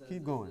ahead.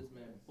 Keep going.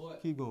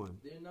 Keep going.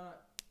 They're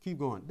not. Keep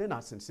going. They're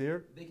not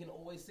sincere. They can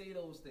always say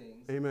those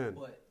things. Amen.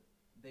 But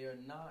they're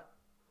not.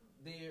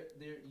 They're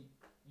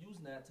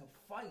using that to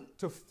fight.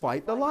 To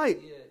fight the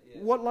light.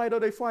 Yeah. What light are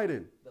they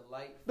fighting? The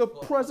light. The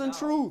present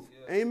truth.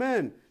 Yeah.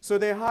 Amen. So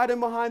they're hiding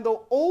behind the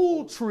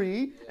old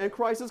tree, and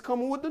Christ is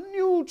coming with the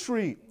new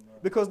tree. Amen.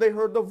 Because they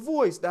heard the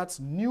voice. That's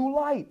new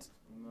light.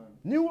 Amen.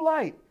 New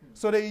light.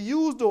 So they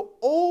used the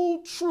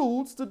old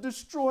truths to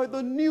destroy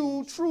the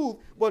new truth.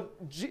 But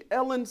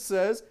Ellen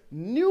says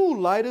new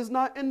light is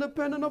not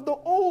independent of the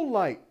old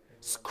light.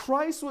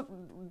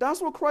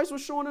 That's what Christ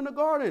was showing in the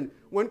garden.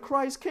 When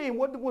Christ came,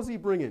 what was He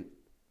bringing?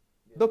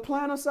 The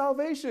plan of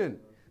salvation.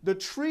 The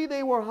tree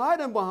they were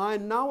hiding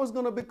behind now is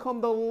going to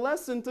become the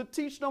lesson to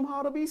teach them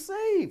how to be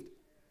saved.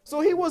 So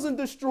He wasn't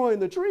destroying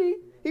the tree.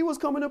 He was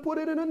coming to put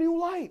it in a new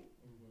light.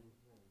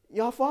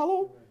 Y'all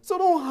follow? So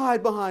don't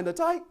hide behind the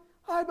type.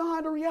 Hide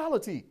behind the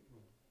reality.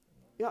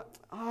 Yeah,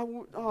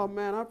 oh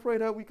man, I pray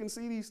that we can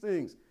see these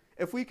things.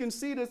 If we can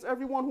see this,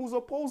 everyone who's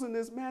opposing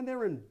this, man,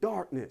 they're in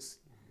darkness.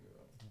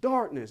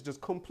 Darkness, just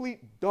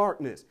complete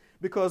darkness.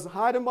 Because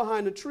hiding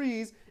behind the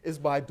trees is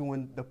by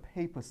doing the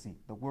papacy,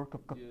 the work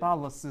of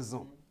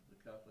Catholicism.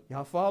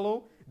 Y'all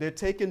follow? They're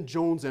taking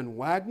Jones and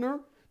Wagner.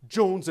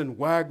 Jones and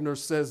Wagner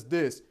says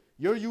this.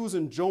 You're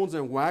using Jones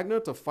and Wagner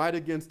to fight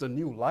against the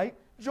new light.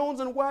 Jones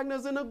and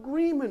Wagner's in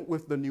agreement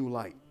with the new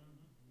light.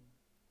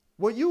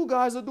 What you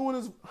guys are doing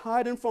is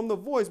hiding from the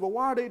voice. But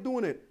why are they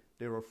doing it?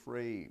 They're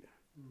afraid.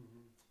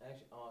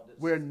 Actually,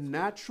 We're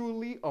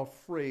naturally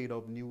afraid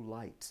of new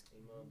light.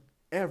 Amen.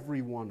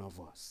 Every one of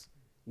us.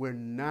 We're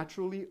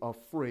naturally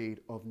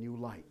afraid of new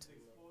light.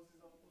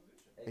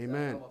 Exactly.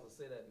 Amen. I'm about to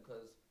say that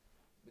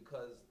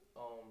because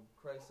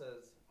Christ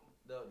says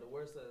the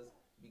word says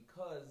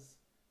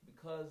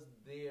because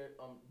their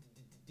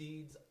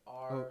deeds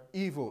are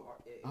evil.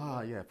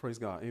 Yeah, praise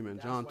God. Amen.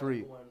 John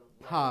 3.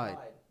 Hide.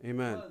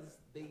 Amen. Because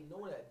they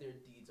know that their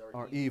deeds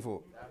Are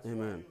evil. That's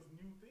Amen.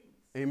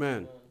 why.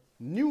 Amen.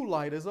 New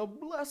light is a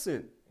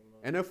blessing. Amen.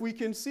 And if we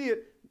can see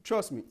it,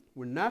 trust me,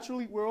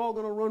 we're all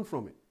going to run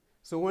from it.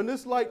 So when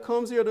this light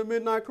comes here, the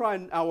midnight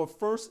cry, our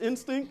first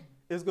instinct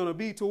is going to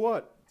be to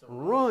what?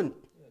 Run.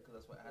 Yeah, 'cause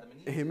that's what Adam and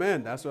Eve Amen.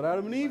 did. That's what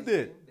Adam and Eve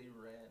did. They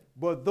ran.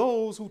 But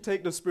those who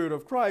take the Spirit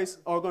of Christ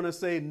are going to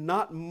say,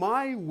 not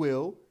my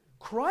will.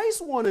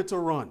 Christ wanted to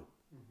run.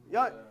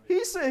 Yeah,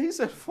 he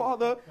said,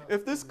 Father,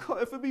 if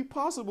it be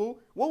possible,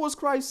 what was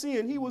Christ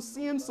seeing? He was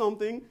seeing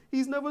something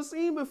he's never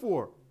seen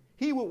before.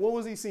 What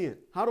was he seeing?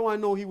 How do I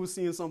know he was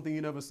seeing something he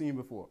never seen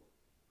before?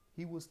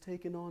 He was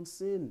taking on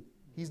sin.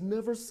 He's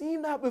never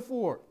seen that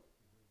before.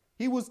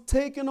 He was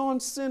taking on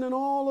sin and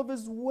all of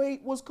his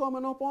weight was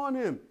coming up on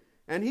him.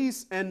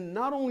 And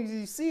not only is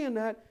he seeing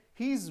that,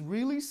 he's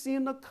really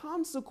seeing the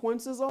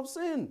consequences of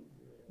sin.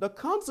 The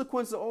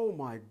consequences, oh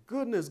my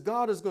goodness,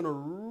 God is going to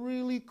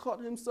really cut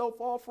himself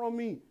off from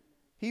me.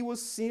 He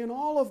was seeing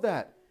all of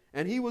that.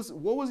 And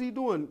what was he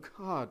doing?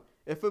 God,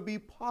 if it be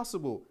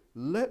possible,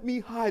 let me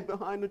hide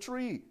behind the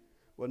tree.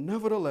 But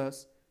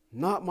nevertheless,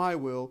 not my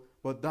will,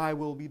 but thy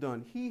will be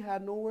done. He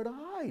had nowhere to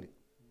hide.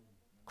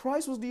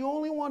 Christ was the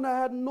only one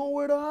that had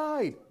nowhere to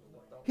hide.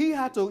 He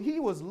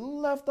was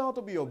left out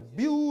to be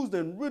abused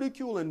and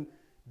ridiculed and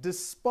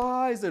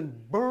despised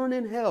and burned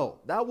in hell.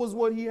 That was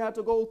what he had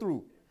to go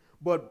through.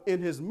 But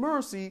in his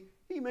mercy,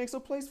 he makes a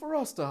place for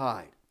us to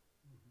hide.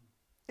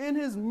 In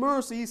his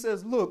mercy, he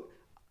says, look,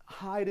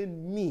 hide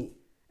in me,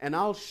 and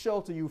I'll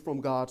shelter you from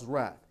God's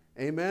wrath.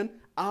 Amen.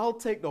 I'll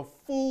take the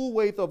full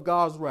weight of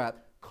God's wrath.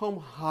 Come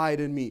hide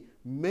in me.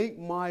 Make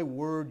my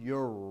word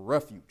your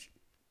refuge.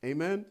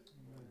 Amen.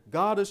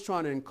 God is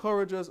trying to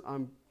encourage us.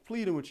 I'm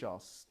pleading with y'all.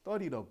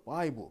 Study the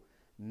Bible.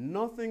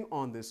 Nothing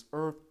on this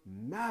earth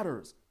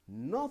matters.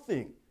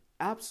 Nothing.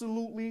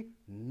 Absolutely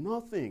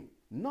nothing.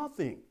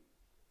 Nothing.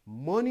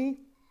 Money,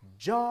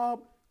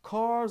 job,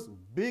 cars,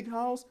 big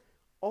house,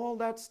 all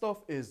that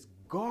stuff is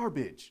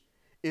garbage.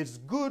 It's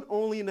good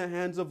only in the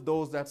hands of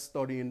those that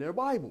study in their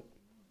Bible.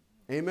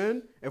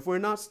 Amen. If we're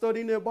not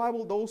studying their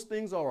Bible, those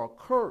things are a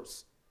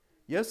curse.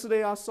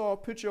 Yesterday, I saw a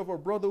picture of a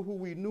brother who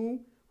we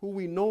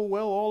know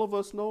well, all of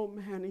us know.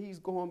 Man, he's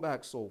going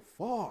back so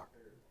far.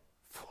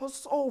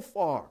 So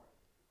far.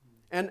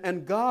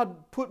 And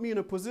God put me in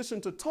a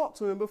position to talk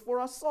to him before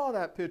I saw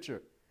that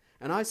picture.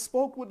 And I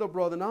spoke with the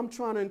brother, and I'm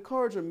trying to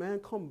encourage him, man,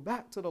 come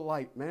back to the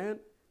light, man.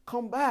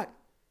 Come back.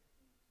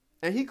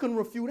 And he couldn't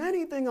refute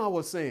anything I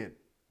was saying.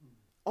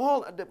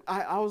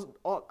 I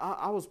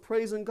was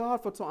praising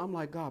God for time. I'm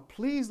like, God,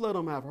 please let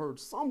him have heard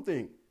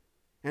something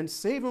and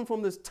save him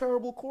from this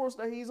terrible course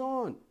that he's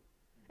on.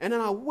 And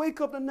then I wake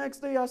up the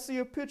next day, I see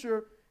a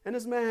picture, and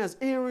this man has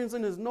earrings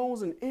in his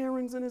nose and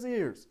earrings in his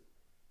ears.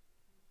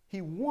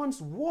 He once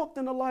walked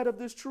in the light of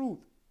this truth.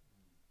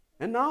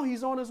 And now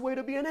he's on his way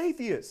to be an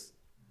atheist.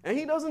 And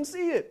he doesn't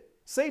see it.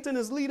 Satan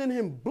is leading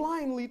him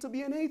blindly to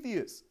be an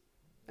atheist.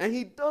 And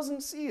he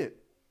doesn't see it.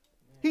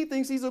 He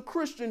thinks he's a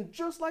Christian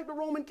just like the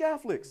Roman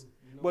Catholics.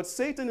 But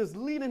Satan is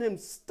leading him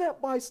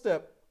step by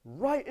step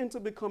right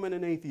into becoming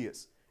an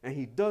atheist. And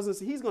he doesn't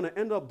see. He's going to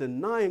end up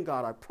denying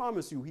God. I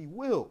promise you, he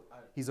will.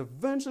 He's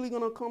eventually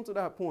going to come to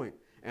that point.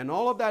 And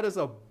all of that is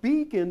a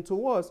beacon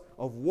to us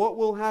of what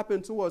will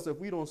happen to us if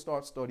we don't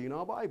start studying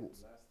our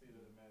Bibles.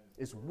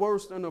 It's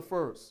worse than the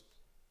first.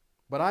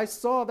 But I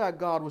saw that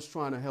God was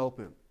trying to help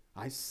him.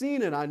 I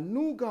seen it. I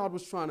knew God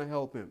was trying to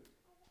help him.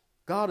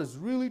 God is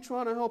really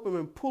trying to help him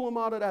and pull him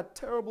out of that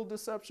terrible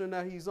deception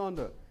that he's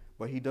under.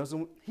 But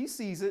he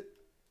sees it.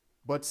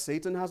 But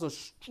Satan has a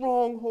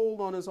strong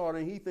hold on his heart,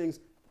 and he thinks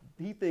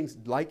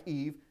like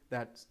Eve,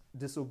 that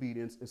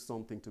disobedience is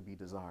something to be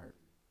desired.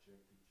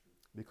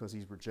 Because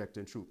he's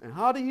rejecting truth. And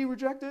how did he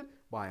reject it?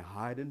 By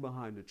hiding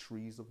behind the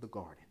trees of the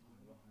garden.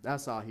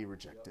 That's how he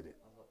rejected it.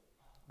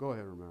 Go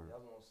ahead, Romero. I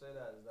was going to say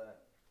that is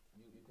that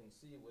you can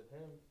see with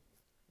him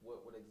what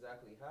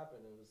exactly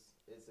happened.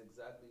 It's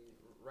exactly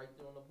right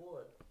there on the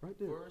board. Right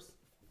there.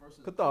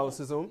 First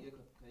Catholicism. You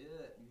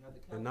had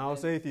the And now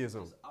it's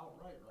atheism. It's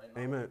outright right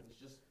now. Amen. It's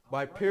just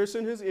By outright.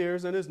 piercing his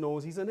ears and his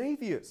nose, he's an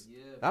atheist.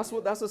 Yeah,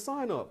 That's a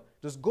sign of.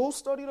 Just go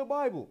study the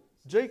Bible.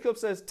 Jacob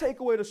says,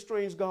 take away the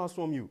strange gods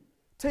from you.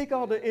 Take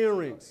out the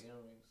earrings.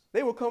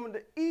 They were coming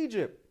to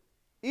Egypt.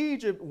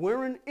 Egypt,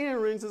 wearing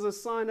earrings is a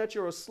sign that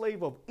you're a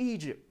slave of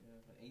Egypt. Yeah,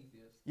 an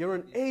atheist. You're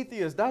an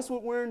atheist. That's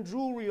what wearing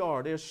jewelry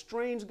are. They're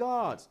strange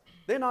gods.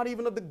 They're not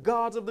even of the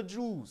gods of the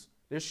Jews.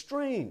 They're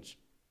strange.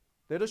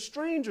 They're the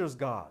strangers'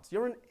 gods.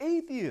 You're an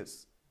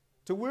atheist.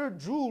 To wear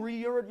jewelry,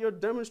 you're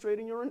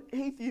demonstrating you're an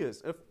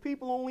atheist. If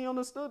people only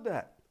understood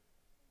that.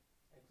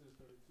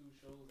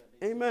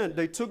 Amen.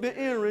 They took the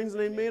earrings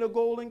and they made a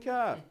golden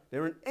calf.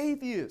 They're an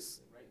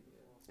atheist.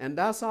 And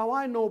that's how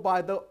I know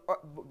by the,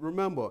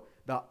 remember,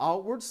 the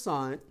outward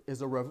sign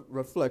is a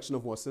reflection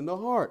of what's in the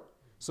heart.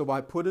 So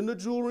by putting the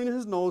jewelry in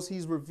his nose,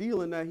 he's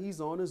revealing that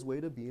he's on his way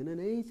to being an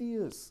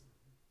atheist.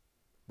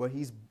 But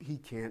he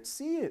can't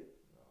see it.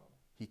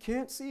 He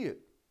can't see it.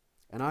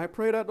 And I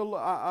pray that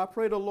I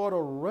pray the Lord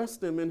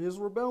arrest him in his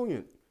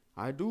rebellion.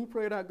 I do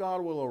pray that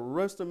God will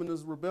arrest him in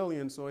his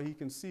rebellion so he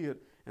can see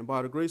it. And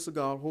by the grace of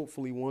God,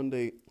 hopefully one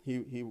day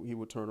he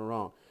will turn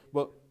around.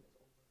 But,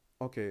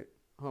 okay,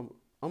 I'm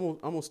going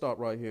to stop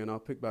right here and I'll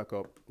pick back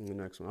up in the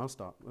next one. I'll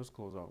stop. Let's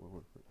close out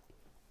real quick.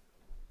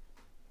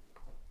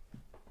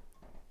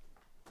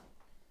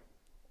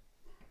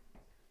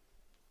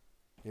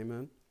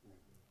 Amen.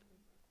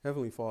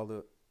 Heavenly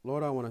Father,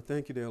 Lord, I want to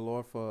thank you, dear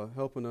Lord, for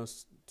helping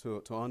us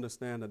to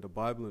understand that the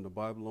Bible and the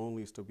Bible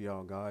only is to be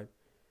our guide.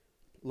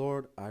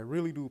 Lord, I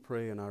really do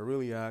pray and I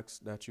really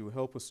ask that you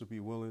help us to be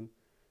willing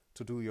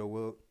to do your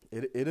will.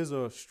 It is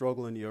a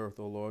struggle in the earth,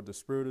 oh Lord. The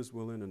spirit is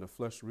willing and the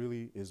flesh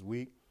really is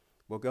weak.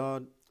 But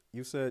God,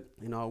 you said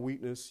in our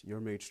weakness, you're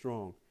made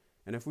strong.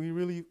 And if we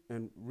really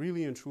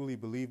and truly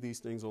believe these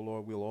things, oh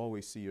Lord, we'll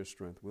always see your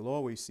strength. We'll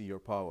always see your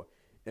power.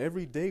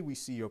 Every day we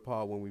see your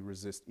power when we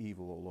resist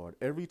evil, oh Lord.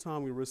 Every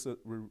time we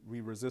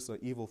resist an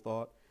evil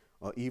thought,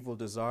 an evil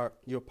desire,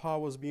 your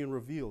power is being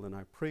revealed. And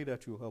I pray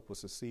that you'll help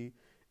us to see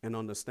and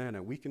understand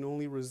that we can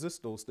only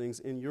resist those things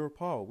in your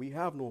power. We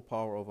have no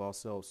power of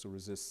ourselves to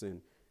resist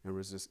sin and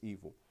resist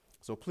evil.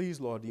 So please,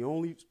 Lord, the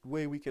only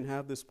way we can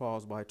have this power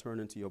is by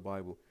turning to your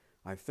Bible.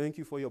 I thank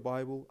you for your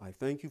Bible. I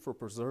thank you for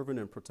preserving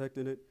and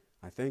protecting it.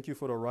 I thank you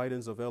for the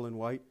writings of Ellen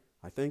White.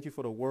 I thank you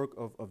for the work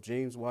of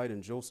James White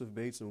and Joseph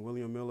Bates and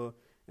William Miller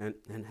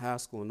and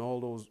Haskell and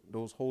all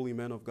those holy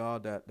men of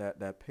God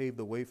that paved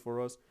the way for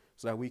us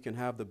so that we can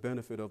have the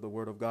benefit of the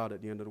word of God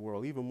at the end of the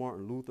world. Even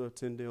Martin Luther,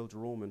 Tyndale,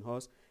 Jerome, and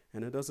Huss.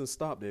 And it doesn't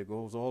stop there. It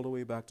goes all the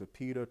way back to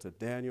Peter, to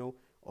Daniel,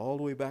 all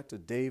the way back to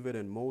David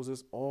and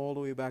Moses, all the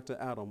way back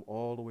to Adam,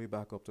 all the way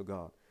back up to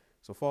God.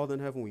 So, Father in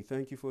heaven, we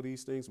thank you for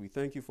these things. We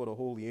thank you for the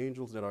holy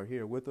angels that are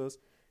here with us.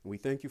 And we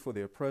thank you for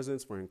their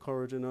presence, for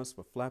encouraging us,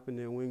 for flapping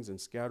their wings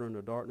and scattering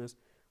the darkness.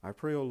 I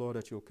pray, oh Lord,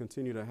 that you'll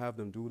continue to have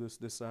them do this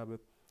Sabbath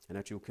and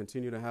that you'll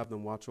continue to have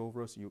them watch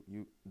over us.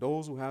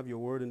 Those who have your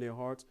word in their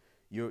hearts,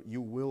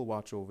 you will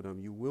watch over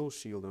them. You will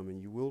shield them and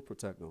you will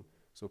protect them.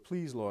 So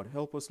please, Lord,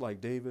 help us like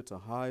David to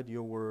hide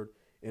your word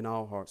in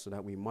our hearts so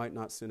that we might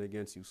not sin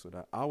against you, so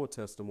that our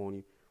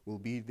testimony will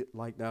be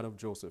like that of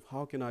Joseph.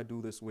 How can I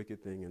do this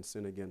wicked thing and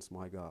sin against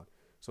my God?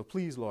 So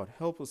please, Lord,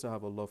 help us to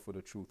have a love for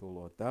the truth, oh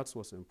Lord. That's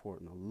what's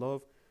important, a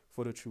love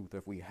for the truth.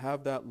 If we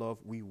have that love,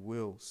 we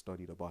will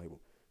study the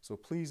Bible. So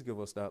please give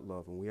us that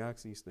love. And we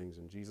ask these things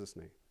in Jesus'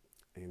 name.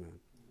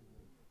 Amen.